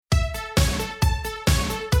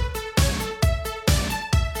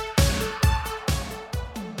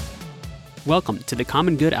Welcome to the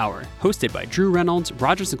Common Good Hour, hosted by Drew Reynolds,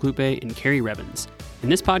 Roger Seclupe, and Carrie Revens. In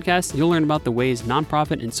this podcast, you'll learn about the ways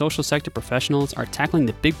nonprofit and social sector professionals are tackling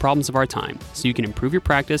the big problems of our time, so you can improve your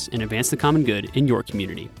practice and advance the common good in your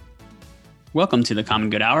community. Welcome to the Common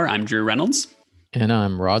Good Hour. I'm Drew Reynolds. And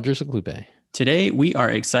I'm Roger Seclupe. Today, we are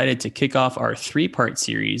excited to kick off our three-part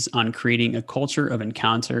series on creating a culture of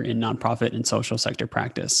encounter in nonprofit and social sector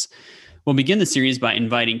practice. We'll begin the series by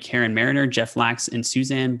inviting Karen Mariner, Jeff Lax, and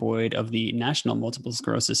Suzanne Boyd of the National Multiple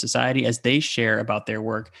Sclerosis Society as they share about their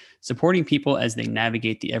work supporting people as they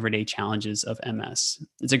navigate the everyday challenges of MS.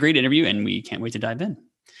 It's a great interview, and we can't wait to dive in.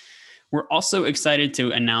 We're also excited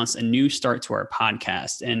to announce a new start to our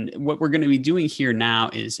podcast. And what we're going to be doing here now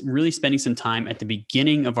is really spending some time at the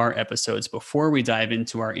beginning of our episodes before we dive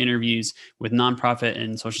into our interviews with nonprofit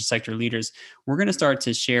and social sector leaders. We're going to start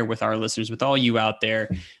to share with our listeners, with all you out there,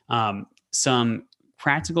 some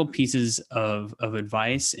practical pieces of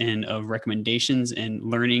advice and of recommendations and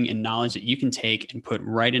learning and knowledge that you can take and put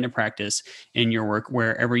right into practice in your work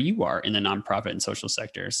wherever you are in the nonprofit and social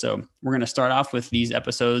sector. So we're going to start off with these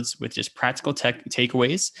episodes with just practical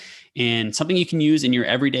takeaways and something you can use in your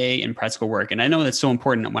everyday and practical work. And I know that's so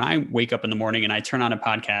important. When I wake up in the morning and I turn on a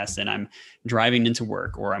podcast and I'm driving into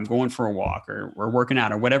work, or I'm going for a walk, or working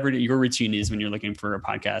out, or whatever your routine is when you're looking for a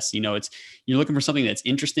podcast, you're looking for something that's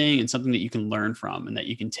interesting and something that you can learn from and that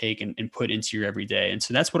you can take and put into your everyday. And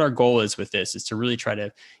so that's what our goal is with this, is to really try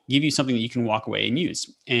to give you something that you can walk away and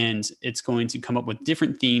use. And it's going to come up with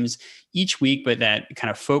different themes each week, but that kind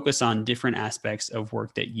of focus on different aspects of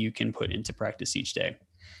work that you can put into practice each day.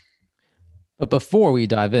 But before we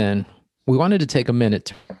dive in, we wanted to take a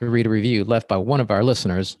minute to read a review left by one of our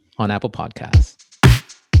listeners on Apple Podcasts.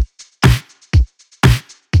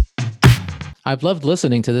 I've loved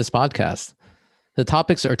listening to this podcast. The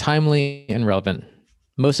topics are timely and relevant.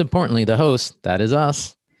 Most importantly, the hosts, that is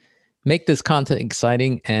us, make this content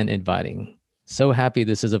exciting and inviting. So happy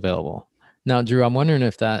this is available. Now, Drew, I'm wondering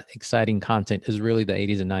if that exciting content is really the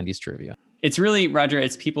 80s and 90s trivia. It's really, Roger,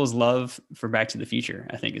 it's people's love for Back to the Future,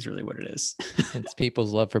 I think is really what it is. It's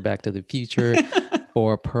people's love for Back to the Future,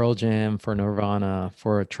 for Pearl Jam, for Nirvana,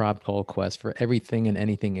 for a Tribe Called Quest, for everything and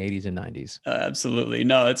anything 80s and 90s. Absolutely.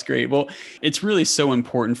 No, that's great. Well, it's really so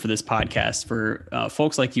important for this podcast, for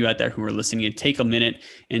folks like you out there who are listening, to take a minute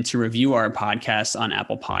and to review our podcast on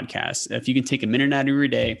Apple Podcasts. If you can take a minute out of your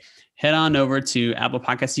day, head on over to Apple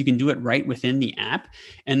Podcasts. You can do it right within the app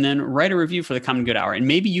and then write a review for the Common Good Hour. And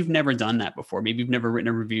maybe you've never done that before. Maybe you've never written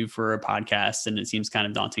a review for a podcast and it seems kind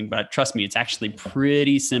of daunting, but trust me, it's actually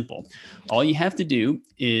pretty simple. All you have to do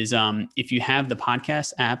is, if you have the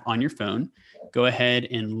podcast app on your phone, go ahead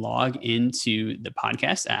and log into the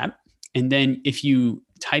podcast app. And then if you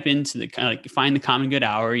type into the kind of like find the Common Good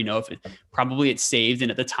Hour, if probably it's saved and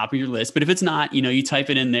at the top of your list, but if it's not, you type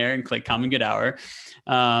it in there and click Common Good Hour.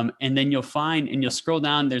 And then you'll find, and you'll scroll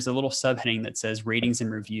down, there's a little subheading that says ratings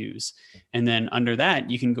and reviews. And then under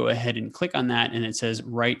that, you can go ahead and click on that and it says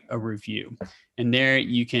write a review. And there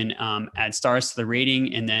you can add stars to the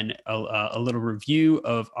rating and then a little review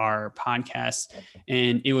of our podcast.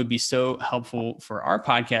 And it would be so helpful for our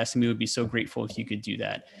podcast. And we would be so grateful if you could do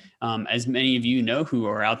that. As many of you know who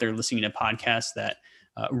are out there listening to podcasts, that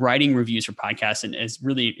writing reviews for podcasts and is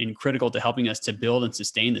really critical to helping us to build and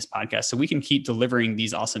sustain this podcast so we can keep delivering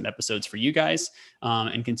these awesome episodes for you guys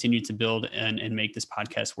and continue to build and make this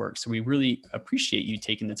podcast work. So we really appreciate you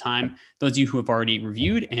taking the time, those of you who have already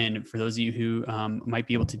reviewed, and for those of you who might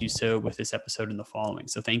be able to do so with this episode and the following.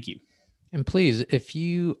 So thank you. And please, if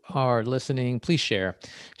you are listening, please share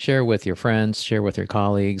with your friends, share with your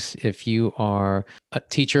colleagues. If you are a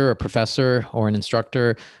teacher, a professor, or an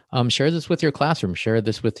instructor, share this with your classroom, share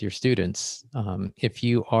this with your students. If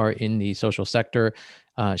you are in the social sector,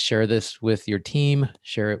 share this with your team,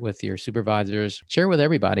 share it with your supervisors, share it with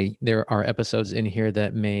everybody. There are episodes in here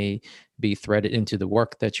that may be threaded into the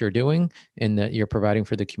work that you're doing and that you're providing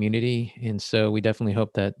for the community. And so we definitely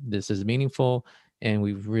hope that this is meaningful. And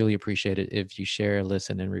we really appreciate it if you share,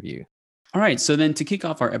 listen, and review. All right. So then to kick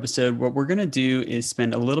off our episode, what we're going to do is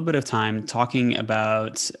spend a little bit of time talking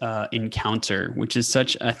about encounter, which is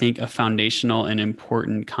such, I think, a foundational and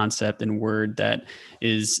important concept and word that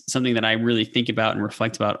is something that I really think about and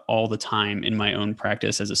reflect about all the time in my own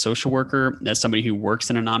practice as a social worker, as somebody who works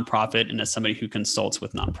in a nonprofit, and as somebody who consults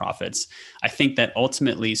with nonprofits. I think that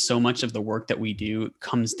ultimately so much of the work that we do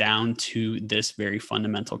comes down to this very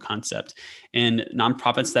fundamental concept. And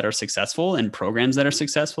nonprofits that are successful and programs that are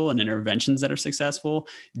successful and interventions that are successful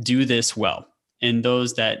do this well. And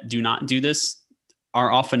those that do not do this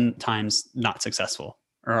are oftentimes not successful,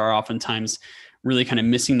 or are oftentimes really kind of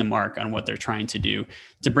missing the mark on what they're trying to do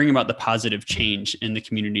to bring about the positive change in the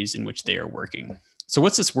communities in which they are working. So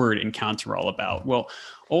what's this word encounter all about? Well,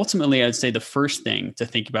 ultimately, I'd say the first thing to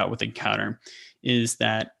think about with encounter is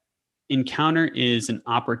that encounter is an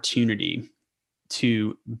opportunity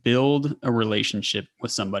to build a relationship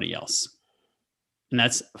with somebody else. And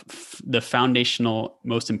that's the foundational,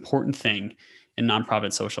 most important thing in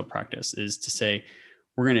nonprofit social practice, is to say,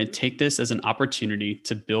 we're going to take this as an opportunity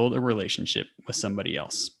to build a relationship with somebody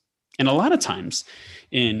else. And a lot of times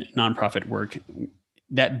in nonprofit work,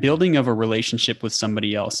 that building of a relationship with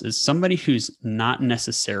somebody else is somebody who's not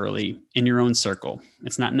necessarily in your own circle.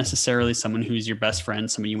 It's not necessarily someone who's your best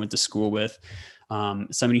friend, somebody you went to school with,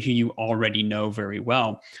 somebody who you already know very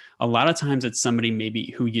well. A lot of times it's somebody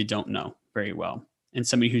maybe who you don't know very well, and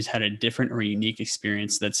somebody who's had a different or unique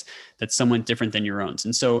experience that's somewhat different than your own.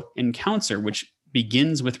 And so encounter, which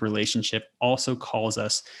begins with relationship, also calls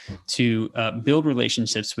us to build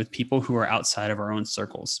relationships with people who are outside of our own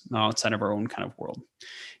circles, outside of our own kind of world.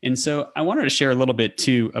 And so I wanted to share a little bit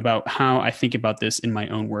too about how I think about this in my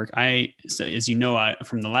own work. As you know,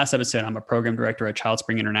 from the last episode, I'm a program director at Child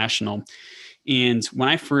Spring International. And when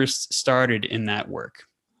I first started in that work,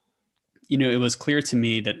 it was clear to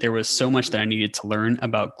me that there was so much that I needed to learn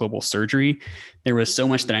about global surgery. There was so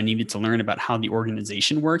much that I needed to learn about how the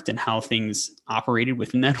organization worked and how things operated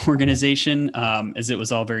within that organization, as it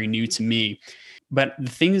was all very new to me. But the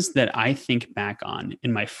things that I think back on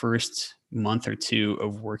in my first month or two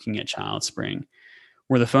of working at Child Spring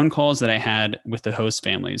were the phone calls that I had with the host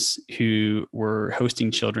families who were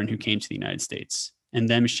hosting children who came to the United States, and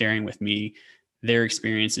them sharing with me their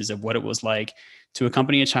experiences of what it was like to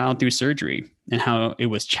accompany a child through surgery, and how it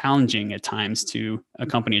was challenging at times to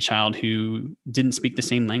accompany a child who didn't speak the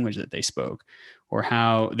same language that they spoke, or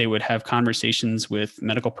how they would have conversations with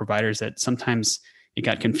medical providers that sometimes it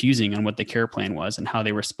got confusing on what the care plan was and how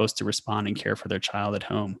they were supposed to respond and care for their child at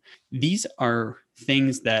home. These are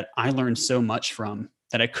things that I learned so much from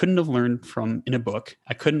that I couldn't have learned from in a book.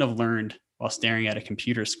 I couldn't have learned while staring at a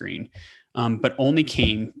computer screen, but only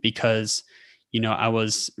came because I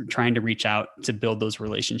was trying to reach out to build those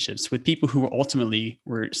relationships with people who ultimately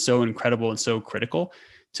were so incredible and so critical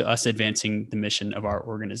to us advancing the mission of our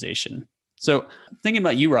organization. So thinking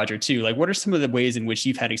about you, Roger, too, like what are some of the ways in which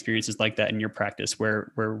you've had experiences like that in your practice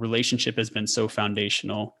where relationship has been so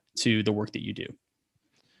foundational to the work that you do?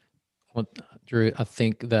 Well, Drew, I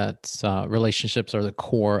think that relationships are the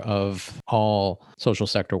core of all social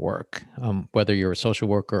sector work, whether you're a social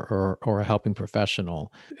worker or a helping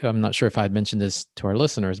professional. I'm not sure if I had mentioned this to our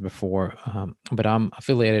listeners before, but I'm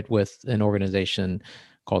affiliated with an organization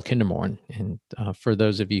called Kindermourn. And for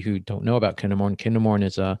those of you who don't know about Kindermourn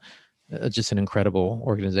is just an incredible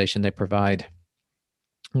organization. They provide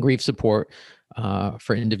grief support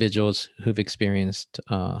for individuals who've experienced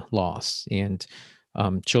loss, and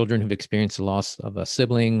children who've experienced the loss of a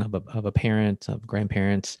sibling, of a parent, of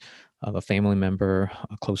grandparents, of a family member,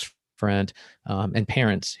 a close friend, and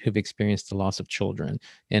parents who've experienced the loss of children.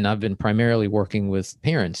 And I've been primarily working with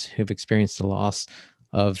parents who've experienced the loss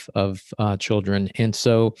of children. And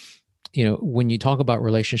so, when you talk about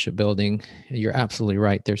relationship building, you're absolutely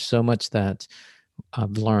right. There's so much that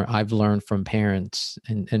I've learned from parents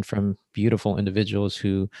and from beautiful individuals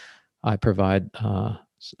who I provide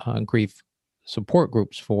grief support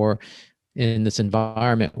groups for, in this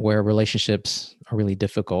environment where relationships are really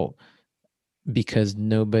difficult because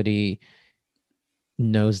nobody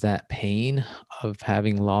knows that pain of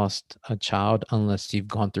having lost a child unless you've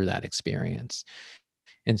gone through that experience.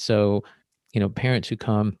 And so, parents who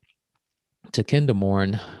come to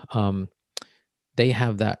Kindermourn, they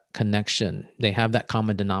have that connection. They have that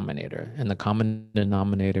common denominator, and the common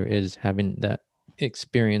denominator is having that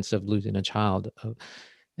experience of losing a child,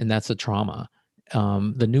 and that's a trauma.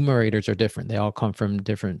 The numerators are different. They all come from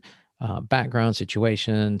different background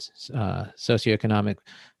situations, socioeconomic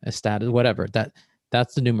status, whatever.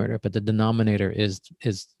 That's the numerator, but the denominator is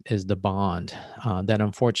the bond that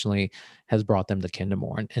unfortunately has brought them to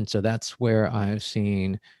Kindermourn. And so that's where I've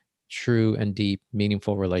seen true and deep,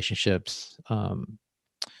 meaningful relationships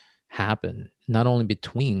happen, not only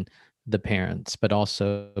between the parents, but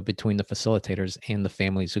also between the facilitators and the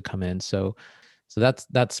families who come in. So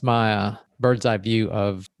that's my bird's eye view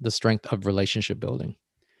of the strength of relationship building.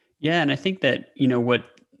 Yeah, and I think that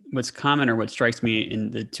what's common, or what strikes me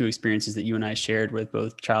in the two experiences that you and I shared with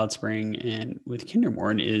both Child Spring and with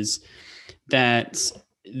Kindermourn, is that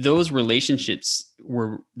those relationships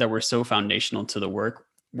that were so foundational to the work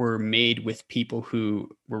were made with people who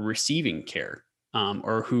were receiving care,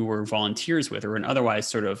 or who were volunteers with, or an otherwise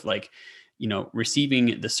sort of like,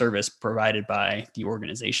 receiving the service provided by the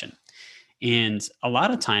organization. And a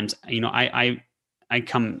lot of times, I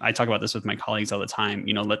talk about this with my colleagues all the time.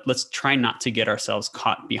 Let's try not to get ourselves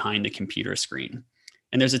caught behind the computer screen.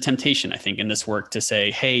 And there's a temptation, I think, in this work to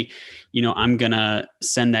say, hey, I'm going to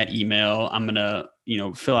send that email. I'm going to,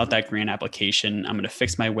 fill out that grant application. I'm going to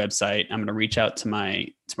fix my website. I'm going to reach out to my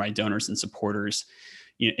donors and supporters,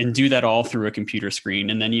 and do that all through a computer screen.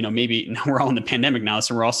 And then, maybe we're all in the pandemic now.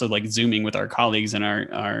 So we're also like Zooming with our colleagues and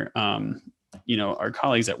our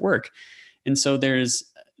colleagues at work. And so there's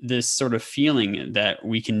this sort of feeling that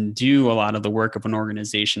we can do a lot of the work of an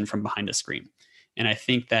organization from behind a screen. And I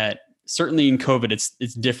think that certainly in COVID,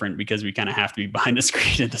 it's different because we kind of have to be behind the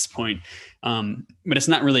screen at this point. But it's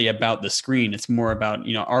not really about the screen. It's more about,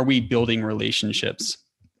 are we building relationships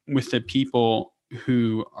with the people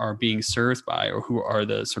who are being served by, or who are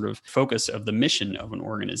the sort of focus of the mission of an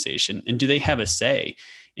organization? And do they have a say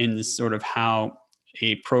in this sort of how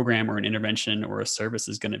a program or an intervention or a service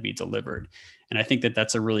is going to be delivered? And I think that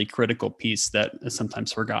that's a really critical piece that is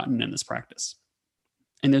sometimes forgotten in this practice.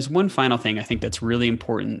 And there's one final thing I think that's really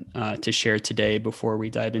important to share today before we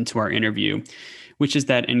dive into our interview, which is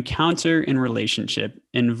that encounter and relationship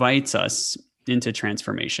invites us into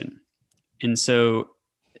transformation. And so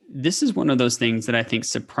this is one of those things that I think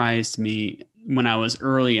surprised me when I was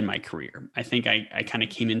early in my career. I think I kind of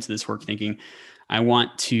came into this work thinking, I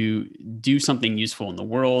want to do something useful in the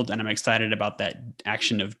world, and I'm excited about that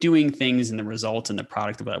action of doing things and the result and the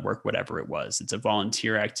product of that work, whatever it was. It's a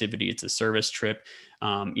volunteer activity. It's a service trip.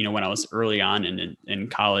 When I was early on in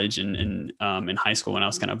college and in high school, when I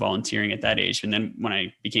was kind of volunteering at that age. And then when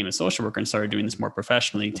I became a social worker and started doing this more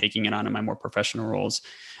professionally, taking it on in my more professional roles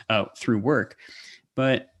through work.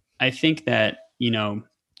 But I think that,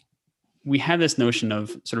 we have this notion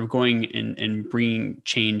of sort of going and bringing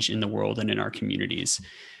change in the world and in our communities.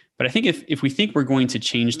 But I think if we think we're going to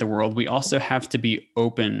change the world, we also have to be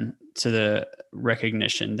open to the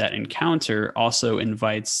recognition that encounter also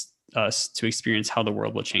invites us to experience how the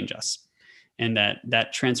world will change us. And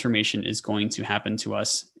that transformation is going to happen to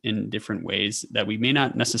us in different ways that we may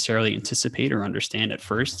not necessarily anticipate or understand at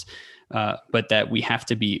first, but that we have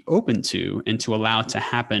to be open to and to allow it to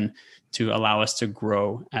happen, to allow us to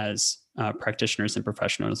grow as practitioners and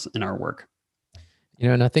professionals in our work.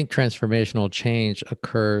 And I think transformational change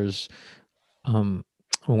occurs when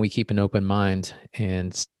we keep an open mind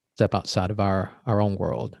and step outside of our own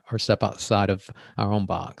world, or step outside of our own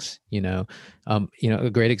box. A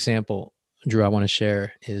great example, Drew, I want to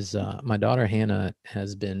share is my daughter Hannah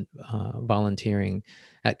has been volunteering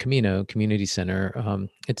at Camino Community Center.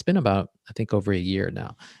 It's been about, I think, over a year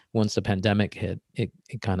now. Once the pandemic hit, it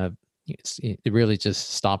really just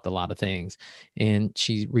stopped a lot of things. And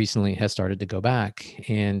she recently has started to go back.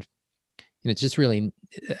 And it's just really,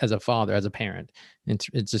 as a father, as a parent,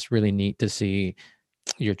 it's just really neat to see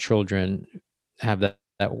your children have that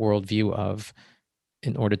worldview of,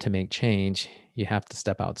 in order to make change, you have to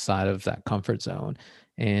step outside of that comfort zone.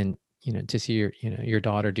 And to see your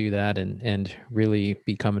daughter do that and really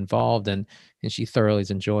become involved, and she thoroughly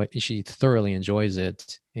enjoys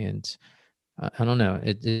it. And I don't know,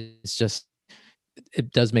 it's just,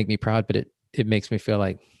 it does make me proud, but it makes me feel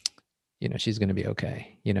like, she's going to be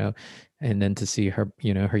okay, and then to see her,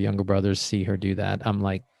 her younger brothers see her do that, I'm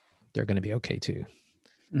like, they're going to be okay too.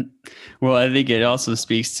 Well, I think it also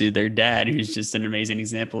speaks to their dad, who's just an amazing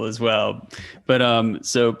example as well. But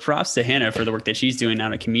so props to Hannah for the work that she's doing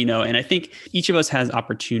out at Camino. And I think each of us has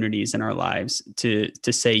opportunities in our lives to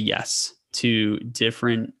say yes to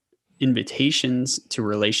different invitations to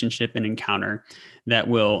relationship and encounter that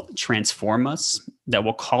will transform us, that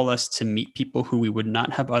will call us to meet people who we would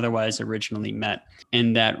not have otherwise originally met,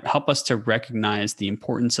 and that help us to recognize the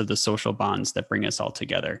importance of the social bonds that bring us all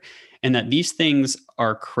together. And that these things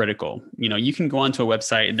are critical. You can go onto a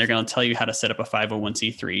website and they're going to tell you how to set up a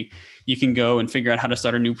 501c3. You can go and figure out how to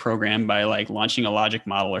start a new program by launching a logic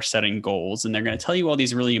model or setting goals. And they're going to tell you all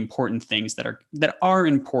these really important things that are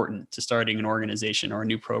important to starting an organization or a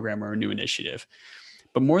new program or a new initiative.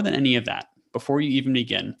 But more than any of that, before you even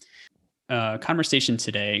begin, conversation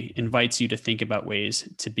today invites you to think about ways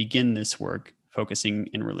to begin this work focusing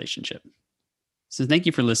in relationship. So thank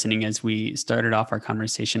you for listening as we started off our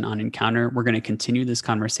conversation on encounter. We're going to continue this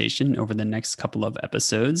conversation over the next couple of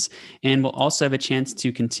episodes, and we'll also have a chance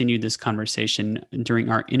to continue this conversation during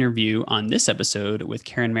our interview on this episode with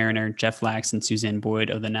Karen Mariner, Jeff Lax, and Suzanne Boyd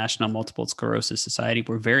of the National Multiple Sclerosis Society.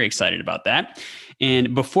 We're very excited about that.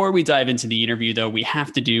 And before we dive into the interview, though, we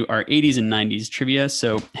have to do our 80s and 90s trivia,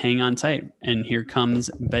 so hang on tight. And here comes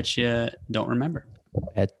Betcha Don't Remember.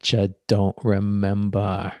 Betcha Don't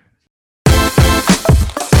Remember.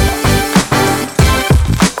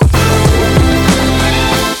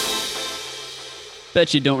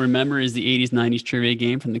 Bet You Don't Remember is the 80s, 90s trivia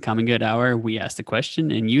game from the Common Good Hour. We ask the question,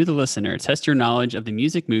 and you, the listener, test your knowledge of the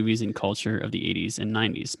music, movies, and culture of the 80s and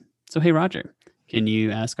 90s. So, hey, Roger, can you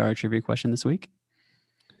ask our trivia question this week?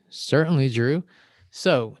 Certainly, Drew.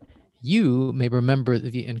 So, you may remember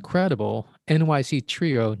the incredible NYC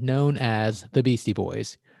trio known as the Beastie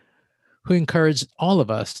Boys, who encouraged all of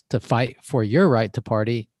us to fight for your right to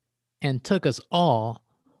party and took us all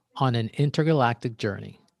on an intergalactic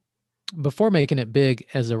journey. Before making it big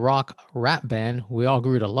as a rock rap band we all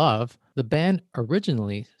grew to love, the band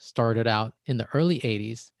originally started out in the early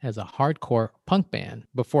 80s as a hardcore punk band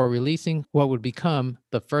before releasing what would become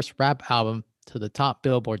the first rap album to the top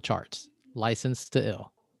Billboard charts, Licensed to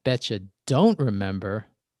Ill. Betcha don't remember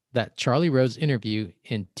that Charlie Rose interview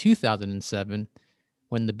in 2007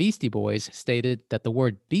 when the Beastie Boys stated that the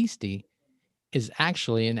word beastie is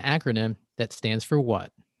actually an acronym that stands for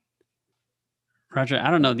what? Roger,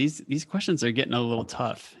 I don't know. These questions are getting a little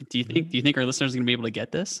tough. Do you think our listeners are going to be able to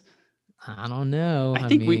get this? I don't know. I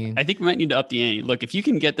think we might need to up the ante. Look, if you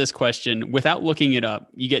can get this question without looking it up,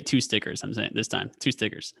 you get 2 stickers. I'm saying this time, 2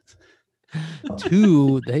 stickers.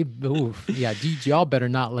 Y'all better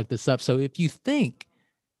not look this up. So if you think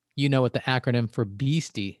you know what the acronym for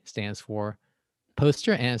Beastie stands for, post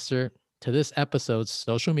your answer to this episode's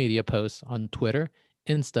social media posts on Twitter,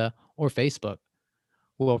 Insta, or Facebook.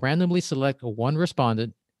 We'll randomly select one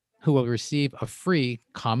respondent who will receive a free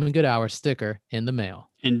Common Good Hour sticker in the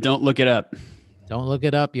mail. And don't look it up. Don't look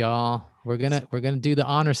it up, y'all. We're gonna do the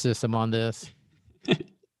honor system on this.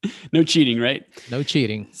 No cheating, right? No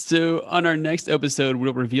cheating. So on our next episode,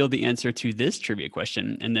 we'll reveal the answer to this trivia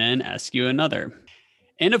question and then ask you another.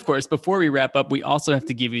 And of course, before we wrap up, we also have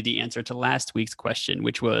to give you the answer to last week's question,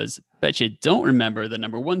 which was, bet you don't remember the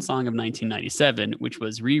number 1 song of 1997, which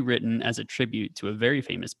was rewritten as a tribute to a very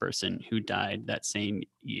famous person who died that same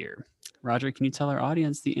year. Roger, can you tell our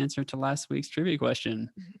audience the answer to last week's trivia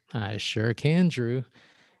question? I sure can, Drew.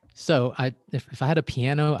 So if I had a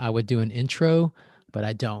piano, I would do an intro, but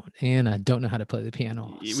I don't. And I don't know how to play the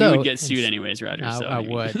piano. We would get sued anyways, Roger. I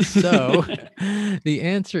would. So the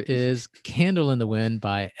answer is Candle in the Wind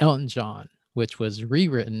by Elton John, which was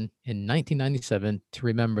rewritten in 1997 to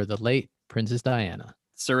remember the late Princess Diana.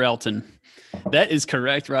 Sir Elton. That is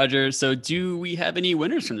correct, Roger. So do we have any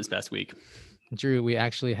winners from this past week? Drew, we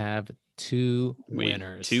actually have 2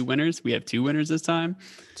 winners. 2 winners? We have 2 winners this time?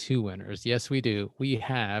 2 winners. Yes, we do. We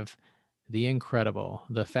have the incredible,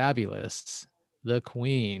 the fabulous, the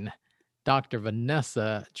queen, Dr.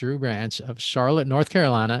 Vanessa Drew Branch of Charlotte, North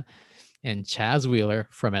Carolina, and Chaz Wheeler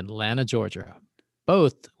from Atlanta, Georgia.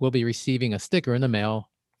 Both will be receiving a sticker in the mail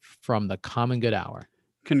from the Common Good Hour.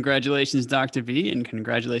 Congratulations, Dr. V, and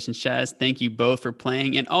congratulations, Chaz. Thank you both for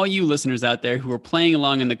playing. And all you listeners out there who are playing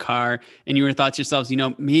along in the car and you were thought to yourselves,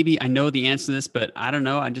 maybe I know the answer to this, but I don't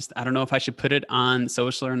know. I don't know if I should put it on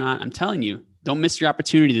social or not. I'm telling you, don't miss your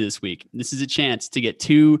opportunity this week. This is a chance to get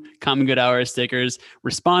 2 Common Good Hour stickers.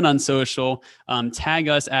 Respond on social. Tag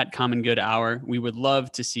us at Common Good Hour. We would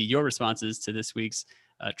love to see your responses to this week's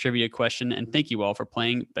trivia question. And thank you all for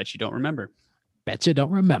playing Bet You Don't Remember. Bet You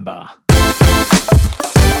Don't Remember.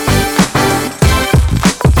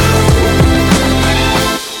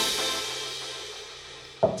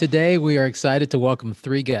 Today, we are excited to welcome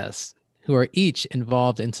 3 guests who are each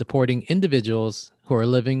involved in supporting individuals who are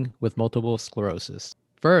living with multiple sclerosis.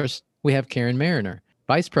 First, we have Karen Mariner,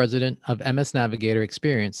 Vice President of MS Navigator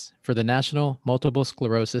Experience for the National Multiple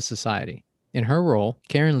Sclerosis Society. In her role,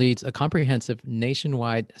 Karen leads a comprehensive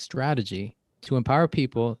nationwide strategy to empower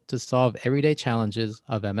people to solve everyday challenges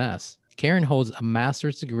of MS. Karen holds a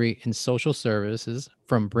master's degree in social services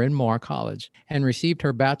from Bryn Mawr College and received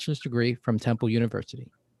her bachelor's degree from Temple University.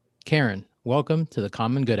 Karen, welcome to the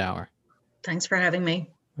Common Good Hour. Thanks for having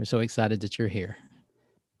me. We're so excited that you're here.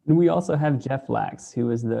 And we also have Jeff Lax,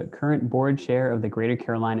 who is the current board chair of the Greater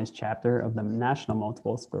Carolinas chapter of the National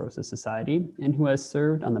Multiple Sclerosis Society and who has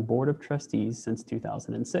served on the board of trustees since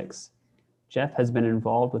 2006. Jeff has been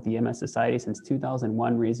involved with the MS Society since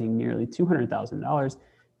 2001, raising nearly $200,000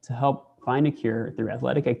 to help find a cure through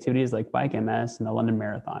athletic activities like Bike MS and the London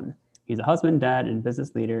Marathon. He's a husband, dad, and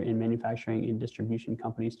business leader in manufacturing and distribution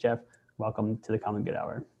companies. Jeff, welcome to the Common Good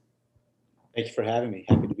Hour. Thank you for having me.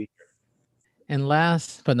 Happy to be here. And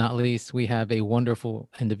last but not least, we have a wonderful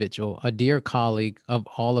individual, a dear colleague of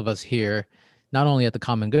all of us here, not only at the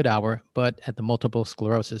Common Good Hour, but at the Multiple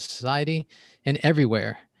Sclerosis Society and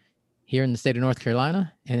everywhere here in the state of North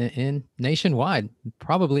Carolina and in nationwide,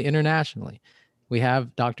 probably internationally. We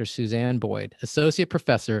have Dr. Suzanne Boyd, Associate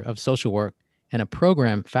Professor of Social Work and a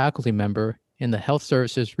program faculty member in the Health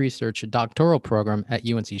Services Research Doctoral Program at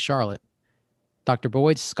UNC Charlotte. Dr.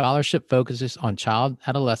 Boyd's scholarship focuses on child,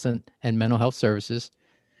 adolescent, and mental health services,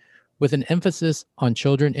 with an emphasis on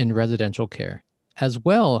children in residential care, as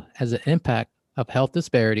well as the impact of health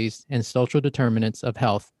disparities and social determinants of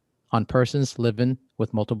health on persons living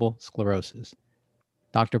with multiple sclerosis.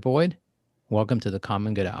 Dr. Boyd, welcome to the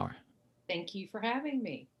Common Good Hour. Thank you for having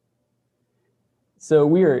me. So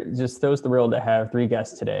we are just so thrilled to have three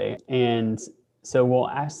guests today. And so we'll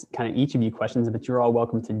ask kind of each of you questions, but you're all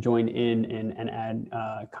welcome to join in and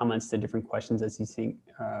add comments to different questions as you think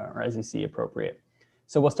or as you see appropriate.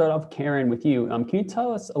 So we'll start off, Karen, with you. Can you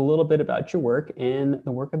tell us a little bit about your work and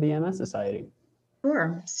the work of the MS Society?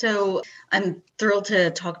 Sure. So I'm thrilled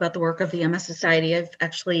to talk about the work of the MS Society. I've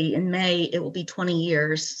actually, in May, it will be 20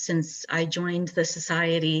 years since I joined the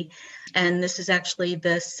Society. And this is actually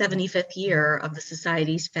the 75th year of the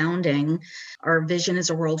Society's founding. Our vision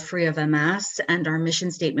is a world free of MS, and our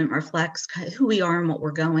mission statement reflects who we are and what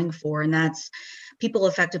we're going for. And that's people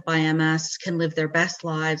affected by MS can live their best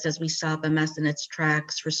lives as we stop MS in its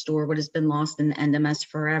tracks, restore what has been lost, and end MS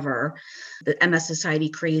forever. The MS Society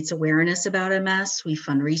creates awareness about MS. We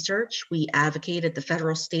fund research. We advocate at the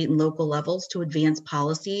federal, state, and local levels to advance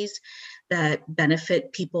policies that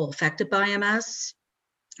benefit people affected by MS.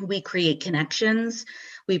 We create connections.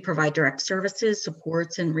 We provide direct services,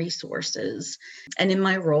 supports, and resources. And in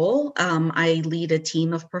my role, I lead a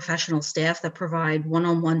team of professional staff that provide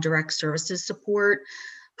one-on-one direct services support,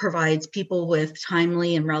 provides people with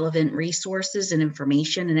timely and relevant resources and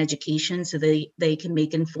information and education so they can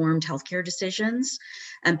make informed healthcare decisions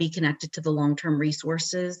and be connected to the long-term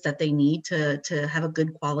resources that they need to have a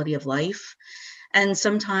good quality of life. And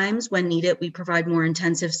sometimes when needed, we provide more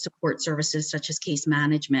intensive support services such as case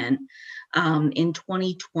management. In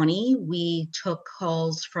 2020, we took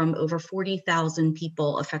calls from over 40,000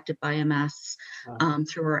 people affected by MS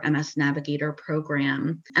through our MS Navigator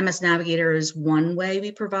program. MS Navigator is one way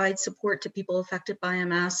we provide support to people affected by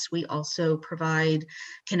MS. We also provide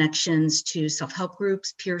connections to self-help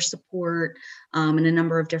groups, peer support, and a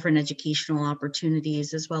number of different educational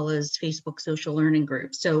opportunities, as well as Facebook social learning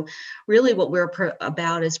groups. So really what we're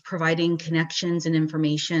about is providing connections and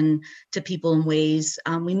information to people in ways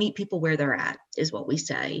we meet people where they're at, is what we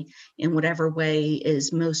say, in whatever way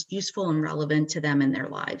is most useful and relevant to them in their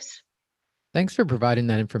lives. Thanks for providing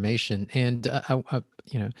that information. And I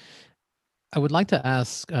would like to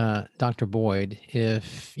ask Dr. Boyd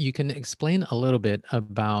if you can explain a little bit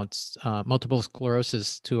about multiple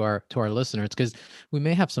sclerosis to our listeners, because we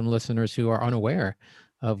may have some listeners who are unaware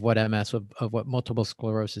of what MS, of what multiple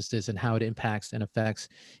sclerosis is, and how it impacts and affects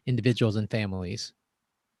individuals and families.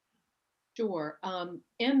 Sure.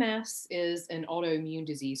 MS is an autoimmune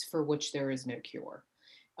disease for which there is no cure.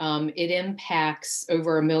 It impacts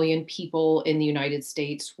over 1 million people in the United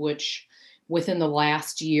States, which within the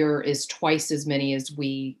last year is twice as many as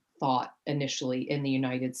we thought initially in the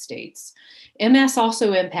United States. MS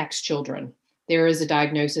also impacts children. There is a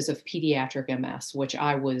diagnosis of pediatric MS, which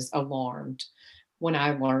I was alarmed when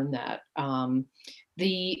I learned that.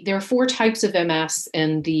 There are 4 types of MS,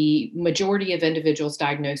 and the majority of individuals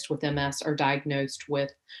diagnosed with MS are diagnosed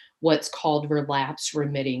with what's called relapse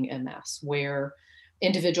remitting MS, where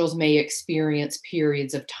individuals may experience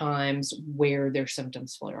periods of times where their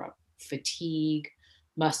symptoms flare up, fatigue,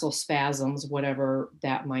 muscle spasms, whatever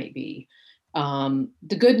that might be.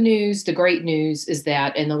 The good news, the great news is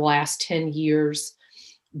that in the last 10 years,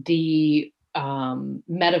 the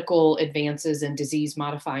medical advances and disease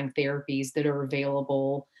modifying therapies that are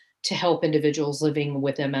available to help individuals living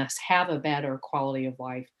with MS have a better quality of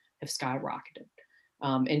life have skyrocketed.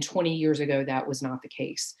 And 20 years ago, that was not the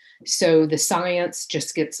case. So the science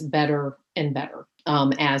just gets better and better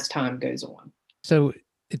as time goes on. So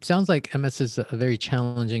it sounds like MS is a very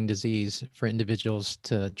challenging disease for individuals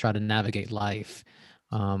to try to navigate life.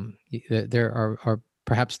 There are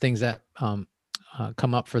perhaps things that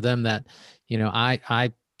come up for them that,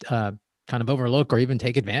 I kind of overlook or even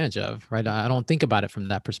take advantage of, right? I don't think about it from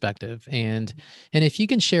that perspective. And if you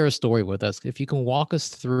can share a story with us, if you can walk us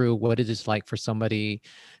through what it is like for somebody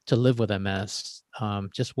to live with MS,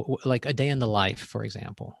 just like a day in the life, for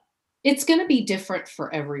example. It's going to be different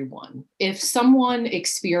for everyone. If someone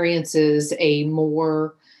experiences a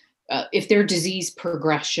more, if their disease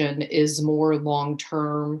progression is more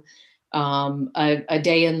long-term, a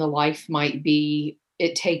day in the life might be,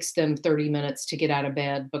 it takes them 30 minutes to get out of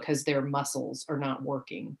bed because their muscles are not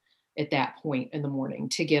working at that point in the morning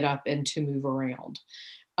to get up and to move around.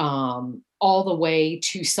 All the way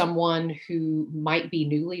to someone who might be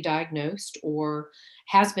newly diagnosed or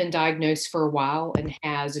has been diagnosed for a while and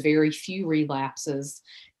has very few relapses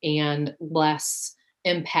and less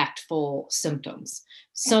impactful symptoms.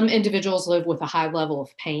 Some individuals live with a high level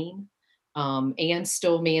of pain and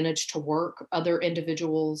still manage to work. Other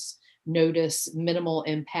individuals notice minimal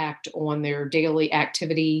impact on their daily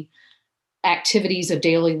activities of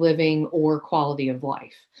daily living or quality of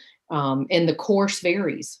life. And the course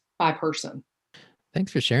varies by person.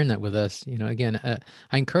 Thanks for sharing that with us. Again,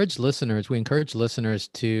 we encourage listeners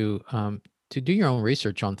to do your own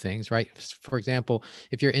research on things, right? For example,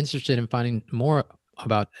 if you're interested in finding more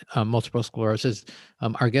about multiple sclerosis,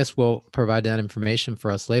 our guest will provide that information for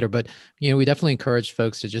us later. But we definitely encourage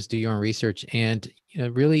folks to just do your own research and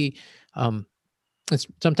really. It's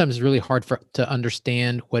sometimes really hard to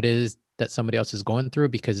understand what it is that somebody else is going through,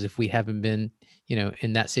 because if we haven't been,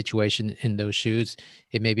 in that situation, in those shoes,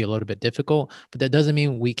 it may be a little bit difficult. But that doesn't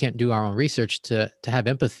mean we can't do our own research to have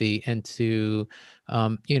empathy and to,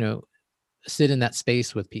 sit in that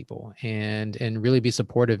space with people and really be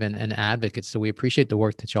supportive and advocates. So we appreciate the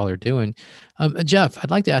work that y'all are doing. Jeff, I'd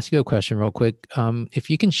like to ask you a question real quick. If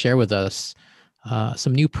you can share with us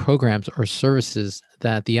some new programs or services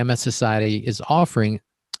that the MS Society is offering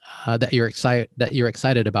that you're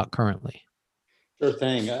excited about currently. Sure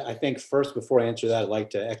thing. I think first, before I answer that, I'd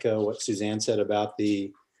like to echo what Suzanne said about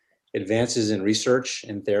the advances in research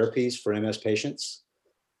and therapies for MS patients.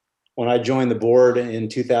 When I joined the board in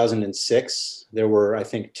 2006, there were, I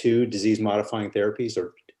think, 2 disease-modifying therapies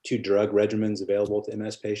or 2 drug regimens available to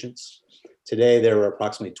MS patients. Today, there are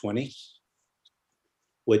approximately 20,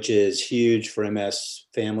 which is huge for MS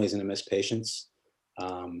families and MS patients.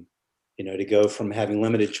 To go from having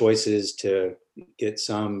limited choices to get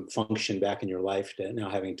some function back in your life to now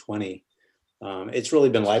having 20. It's really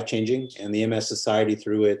been life-changing, and the MS Society,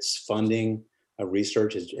 through its funding of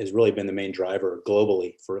research, has really been the main driver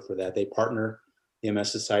globally for that. The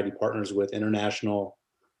MS Society partners with international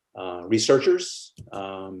researchers.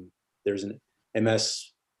 There's an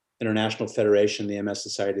MS International Federation, the MS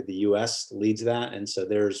Society of the US leads that. And so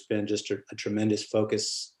there's been just a tremendous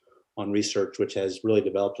focus on research, which has really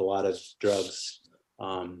developed a lot of drugs.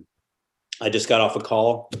 I just got off a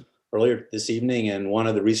call earlier this evening, and one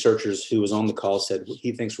of the researchers who was on the call said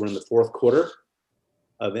he thinks we're in the 4th quarter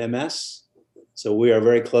of MS. So we are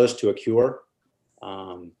very close to a cure.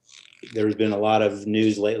 There's been a lot of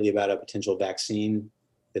news lately about a potential vaccine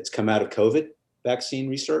that's come out of COVID vaccine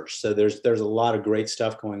research. So there's a lot of great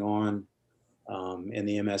stuff going on in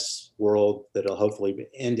the MS world that'll hopefully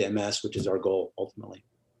end MS, which is our goal ultimately.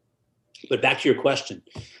 But back to your question,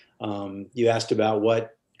 you asked about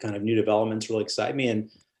what kind of new developments really excite me,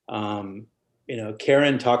 and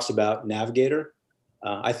Karen talks about Navigator.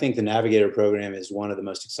 I think the Navigator program is one of the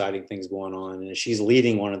most exciting things going on, and she's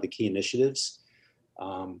leading one of the key initiatives.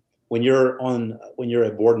 When you're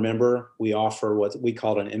a board member, we offer what we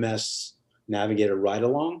call an MS Navigator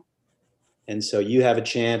ride-along. And so you have a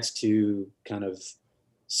chance to kind of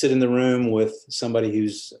sit in the room with somebody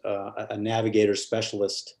who's a Navigator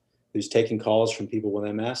specialist who's taking calls from people with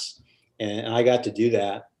MS. And I got to do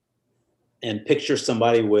that and picture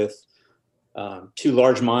somebody with 2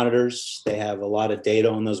 large monitors. They have a lot of data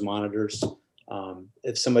on those monitors.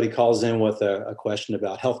 If somebody calls in with a question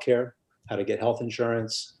about healthcare, how to get health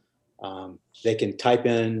insurance, they can type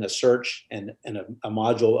in a search and a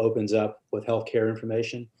module opens up with healthcare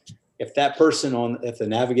information. If that person if the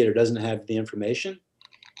Navigator doesn't have the information,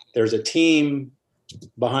 there's a team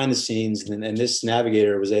behind the scenes, and this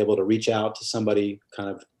Navigator was able to reach out to somebody kind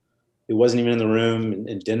of who wasn't even in the room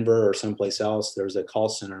in Denver or someplace else. There was a call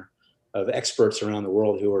center of experts around the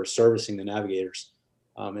world who are servicing the Navigators.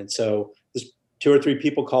 And so there's 2 or 3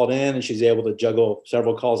 people called in, and she's able to juggle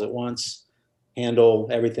several calls at once, handle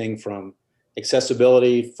everything from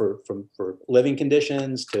accessibility for living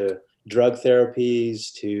conditions to drug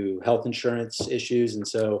therapies to health insurance issues. And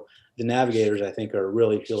so the Navigators, I think, are a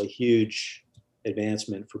really, really huge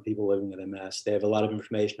advancement for people living with MS. They have a lot of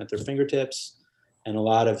information at their fingertips and a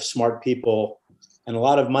lot of smart people and a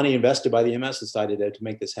lot of money invested by the MS Society to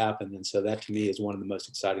make this happen. And so that, to me, is one of the most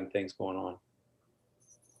exciting things going on.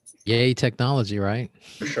 Yay, technology, right?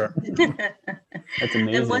 For sure. That's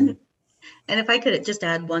amazing. And if I could just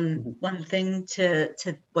add one thing to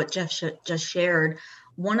what Jeff just shared,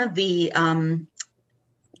 one of the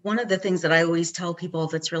things that I always tell people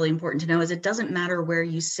that's really important to know is it doesn't matter where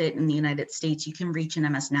you sit in the United States, you can reach an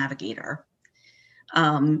MS Navigator.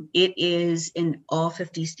 It is in all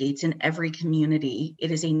 50 states, in every community.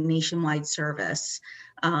 It is a nationwide service.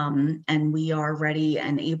 And we are ready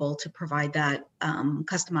and able to provide that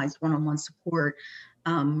customized one-on-one support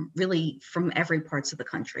really from every parts of the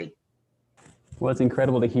country. Well, it's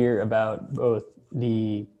incredible to hear about both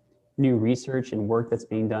the new research and work that's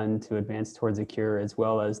being done to advance towards a cure, as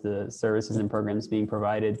well as the services and programs being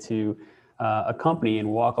provided to accompany and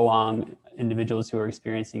walk along individuals who are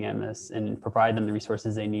experiencing MS and provide them the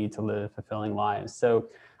resources they need to live fulfilling lives. So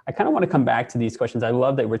I kind of want to come back to these questions. I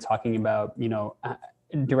love that we're talking about,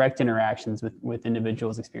 direct interactions with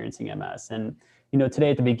individuals experiencing MS. And,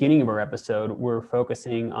 today at the beginning of our episode, we're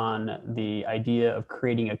focusing on the idea of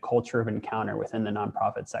creating a culture of encounter within the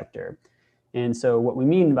nonprofit sector. And so what we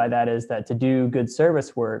mean by that is that to do good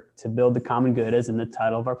service work, to build the common good, as in the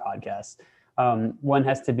title of our podcast, one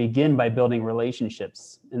has to begin by building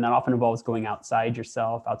relationships. And that often involves going outside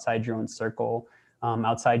yourself, outside your own circle,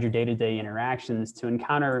 outside your day-to-day interactions to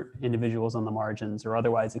encounter individuals on the margins or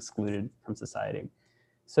otherwise excluded from society.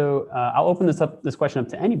 So I'll open this question up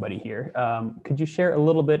to anybody here. Could you share a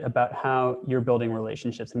little bit about how you're building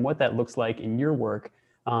relationships and what that looks like in your work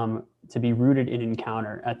to be rooted in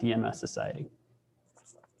encounter at the MS Society?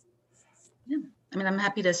 Yeah. I'm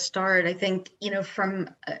happy to start. I think, from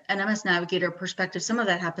an MS Navigator perspective, some of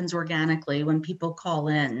that happens organically when people call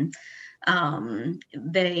in.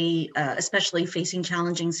 They, especially facing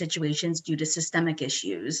challenging situations due to systemic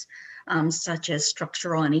issues, such as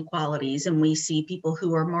structural inequalities, and we see people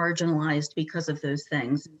who are marginalized because of those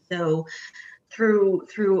things. So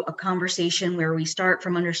through a conversation where we start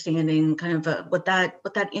from understanding kind of what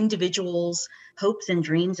that individual's hopes and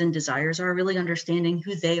dreams and desires are, really understanding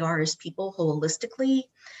who they are as people holistically,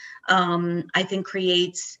 I think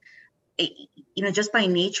creates, just by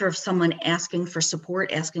nature of someone asking for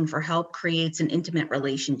support, asking for help, creates an intimate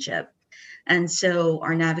relationship. And so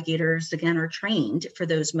our navigators, again, are trained for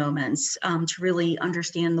those moments to really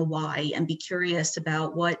understand the why and be curious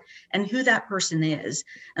about what and who that person is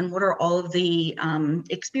and what are all of the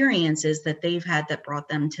experiences that they've had that brought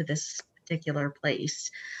them to this particular place.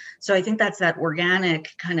 So I think that's that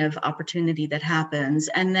organic kind of opportunity that happens.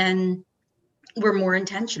 And then we're more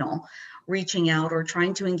intentional, reaching out or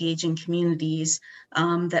trying to engage in communities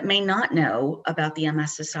that may not know about the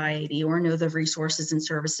MS Society or know the resources and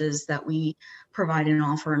services that we provide and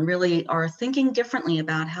offer, and really are thinking differently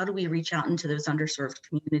about how do we reach out into those underserved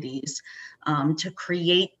communities to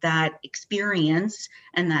create that experience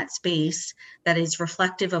and that space that is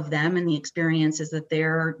reflective of them and the experiences that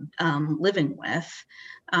they're living with.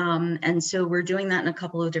 And so we're doing that in a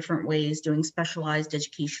couple of different ways, doing specialized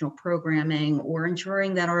educational programming or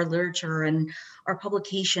ensuring that our literature and our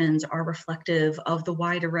publications are reflective of the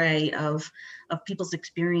wide array of people's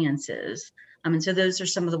experiences. And so those are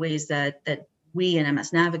some of the ways that we in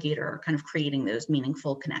MS Navigator are kind of creating those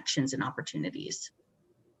meaningful connections and opportunities.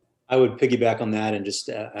 I would piggyback on that and just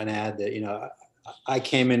and add that, I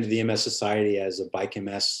came into the MS Society as a bike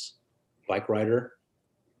rider.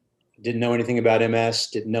 Didn't know anything about MS,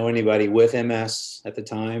 didn't know anybody with MS at the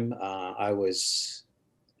time. I was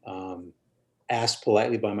asked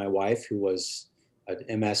politely by my wife, who was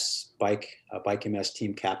an bike MS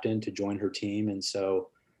team captain, to join her team. And so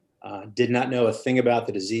did not know a thing about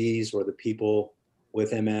the disease or the people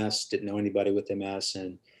with MS, didn't know anybody with MS.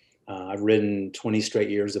 And I've ridden 20 straight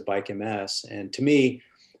years of bike MS. And to me,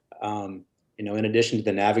 in addition to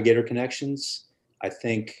the navigator connections, I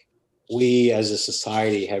think we as a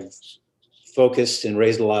society have focused and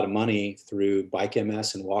raised a lot of money through bike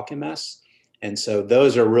MS and walk MS. And so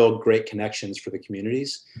those are real great connections for the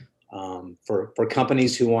communities. For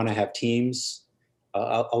companies who want to have teams,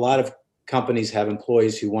 a lot of companies have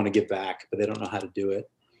employees who want to give back, but they don't know how to do it.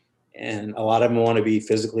 And a lot of them want to be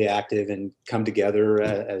physically active and come together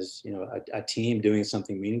as a team doing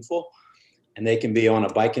something meaningful. And they can be on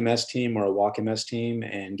a bike MS team or a walk MS team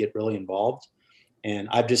and get really involved. And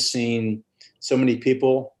I've just seen so many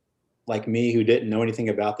people like me who didn't know anything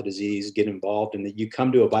about the disease get involved. And that you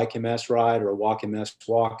come to a bike MS ride or a walk MS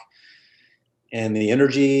walk, and the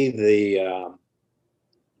energy,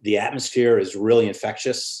 the atmosphere is really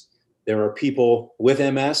infectious. There are people with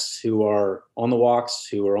MS who are on the walks,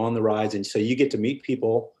 who are on the rides. And so you get to meet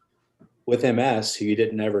people with MS who you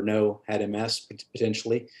didn't ever know had MS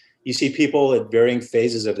potentially. You see people at varying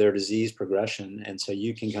phases of their disease progression. And so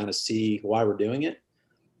you can kind of see why we're doing it.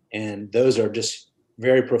 And those are just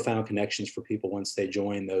very profound connections for people once they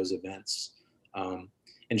join those events.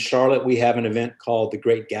 In Charlotte, we have an event called the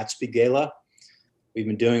Great Gatsby Gala. We've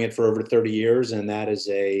been doing it for over 30 years, and that is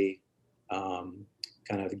a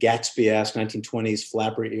kind of Gatsby-esque 1920s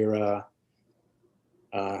flapper era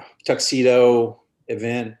tuxedo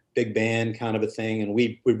event, big band kind of a thing. And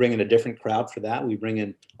we bring in a different crowd for that. We bring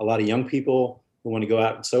in a lot of young people who want to go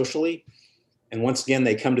out and socially. And once again,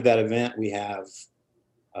 they come to that event. We have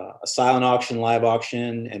a silent auction, live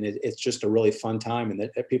auction, and it's just a really fun time. And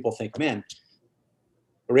that people think, man,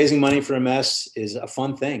 raising money for MS is a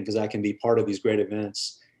fun thing because I can be part of these great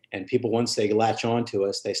events, and people, once they latch on to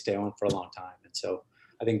us, they stay on for a long time. And so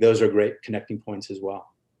I think those are great connecting points as well.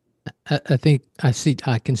 I think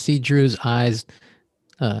I can see Drew's eyes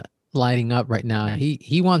lighting up right now.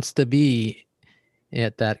 He wants to be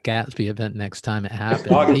at that Gatsby event next time it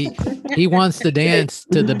happens. He wants to dance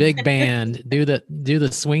to the big band, do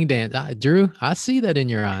the swing dance. Drew, I see that in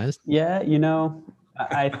your eyes. Yeah,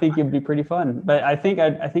 I think it'd be pretty fun. But I think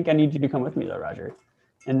I need you to come with me though, Roger.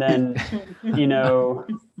 And then,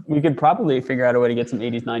 we could probably figure out a way to get some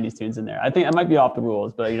 80s, 90s tunes in there. I think I might be off the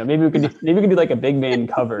rules, but maybe we could do like a big band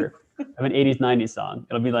cover of an 80s, 90s song.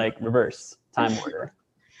 It'll be like reverse time order.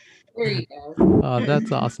 There you go. Oh,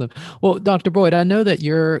 that's awesome. Well, Dr. Boyd, I know that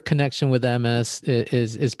your connection with MS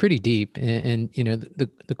is pretty deep. And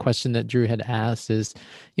the question that Drew had asked is,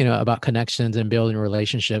 about connections and building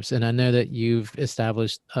relationships. And I know that you've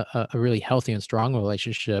established a really healthy and strong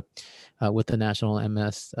relationship with the National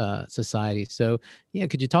MS Society. So,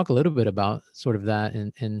 could you talk a little bit about sort of that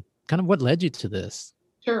and kind of what led you to this?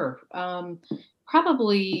 Sure.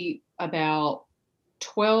 Probably about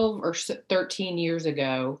 12 or 13 years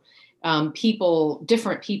ago,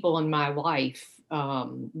 different people in my life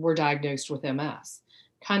were diagnosed with MS,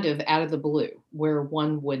 kind of out of the blue, where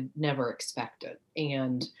one would never expect it.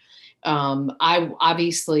 And I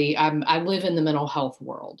live in the mental health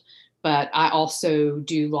world, but I also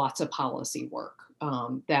do lots of policy work.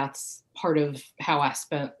 That's part of how I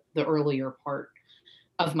spent the earlier part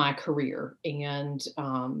of my career. And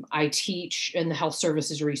I teach in the Health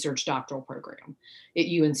Services Research Doctoral Program at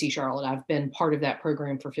UNC Charlotte. I've been part of that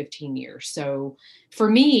program for 15 years. So for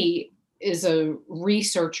me, as a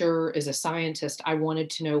researcher, as a scientist, I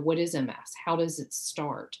wanted to know, what is MS? How does it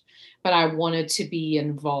start? But I wanted to be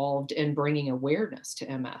involved in bringing awareness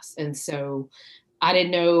to MS. And so I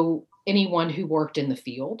didn't know anyone who worked in the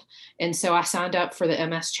field. And so I signed up for the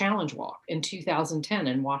MS Challenge Walk in 2010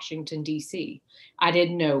 in Washington, D.C. I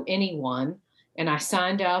didn't know anyone, and I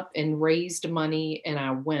signed up and raised money, and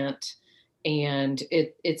I went, and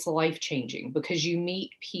it's life-changing because you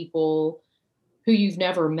meet people who you've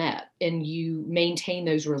never met, and you maintain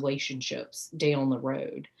those relationships down the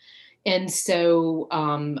road. And so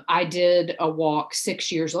I did a walk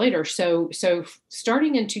 6 years later. So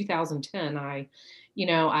starting in 2010, I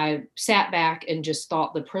sat back and just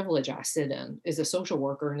thought the privilege I sit in as a social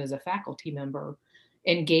worker and as a faculty member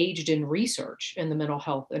engaged in research in the mental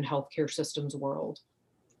health and healthcare systems world,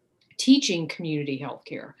 teaching community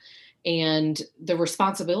healthcare, and the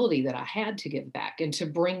responsibility that I had to give back and to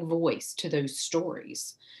bring voice to those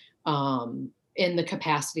stories in the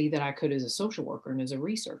capacity that I could as a social worker and as a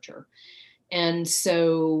researcher. And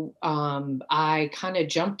so I kind of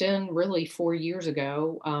jumped in really 4 years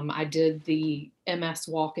ago. I did the MS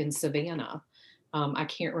Walk in Savannah. I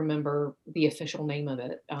can't remember the official name of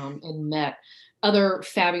it, and met other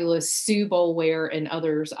fabulous Sue Boulware and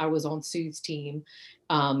others. I was on Sue's team.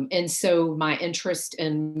 And so my interest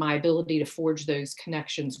and my ability to forge those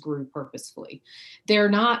connections grew purposefully. There are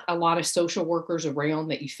not a lot of social workers around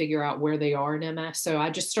that you figure out where they are in MS. So I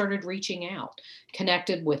just started reaching out,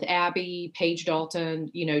 connected with Abby, Paige Dalton,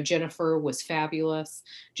 Jennifer was fabulous,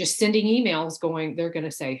 just sending emails going, they're going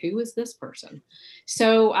to say, who is this person?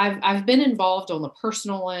 So I've been involved on the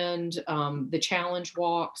personal end. The challenge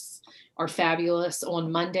walks are fabulous.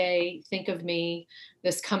 On Monday, think of me.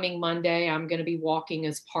 This coming Monday, I'm going to be walking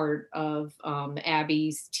as part of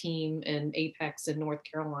Abby's team in Apex in North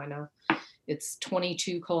Carolina. It's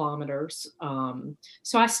 22 kilometers.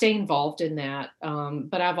 So I stay involved in that.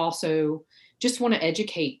 But I've also just want to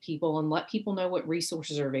educate people and let people know what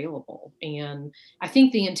resources are available. And I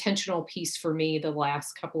think the intentional piece for me the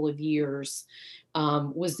last couple of years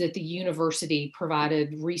was that the university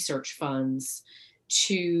provided research funds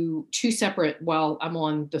to two separate, well, I'm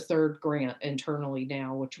on the third grant internally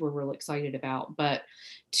now, which we're really excited about, but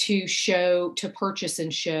to purchase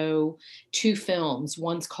and show two films.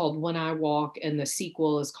 One's called When I Walk, and the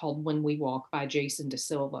sequel is called When We Walk by Jason Da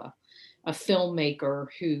Silva, a filmmaker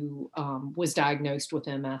who was diagnosed with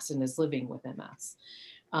MS and is living with MS.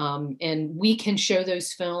 And we can show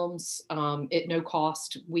those films at no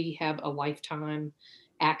cost. We have a lifetime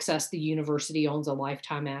access. The university owns a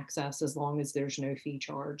lifetime access as long as there's no fee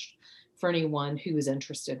charged. For anyone who is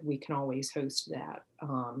interested, we can always host that.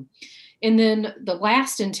 And then the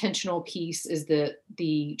last intentional piece is that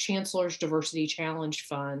the Chancellor's Diversity Challenge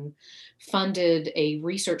Fund funded a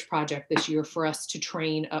research project this year for us to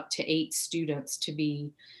train up to 8 students to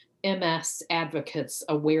be MS advocates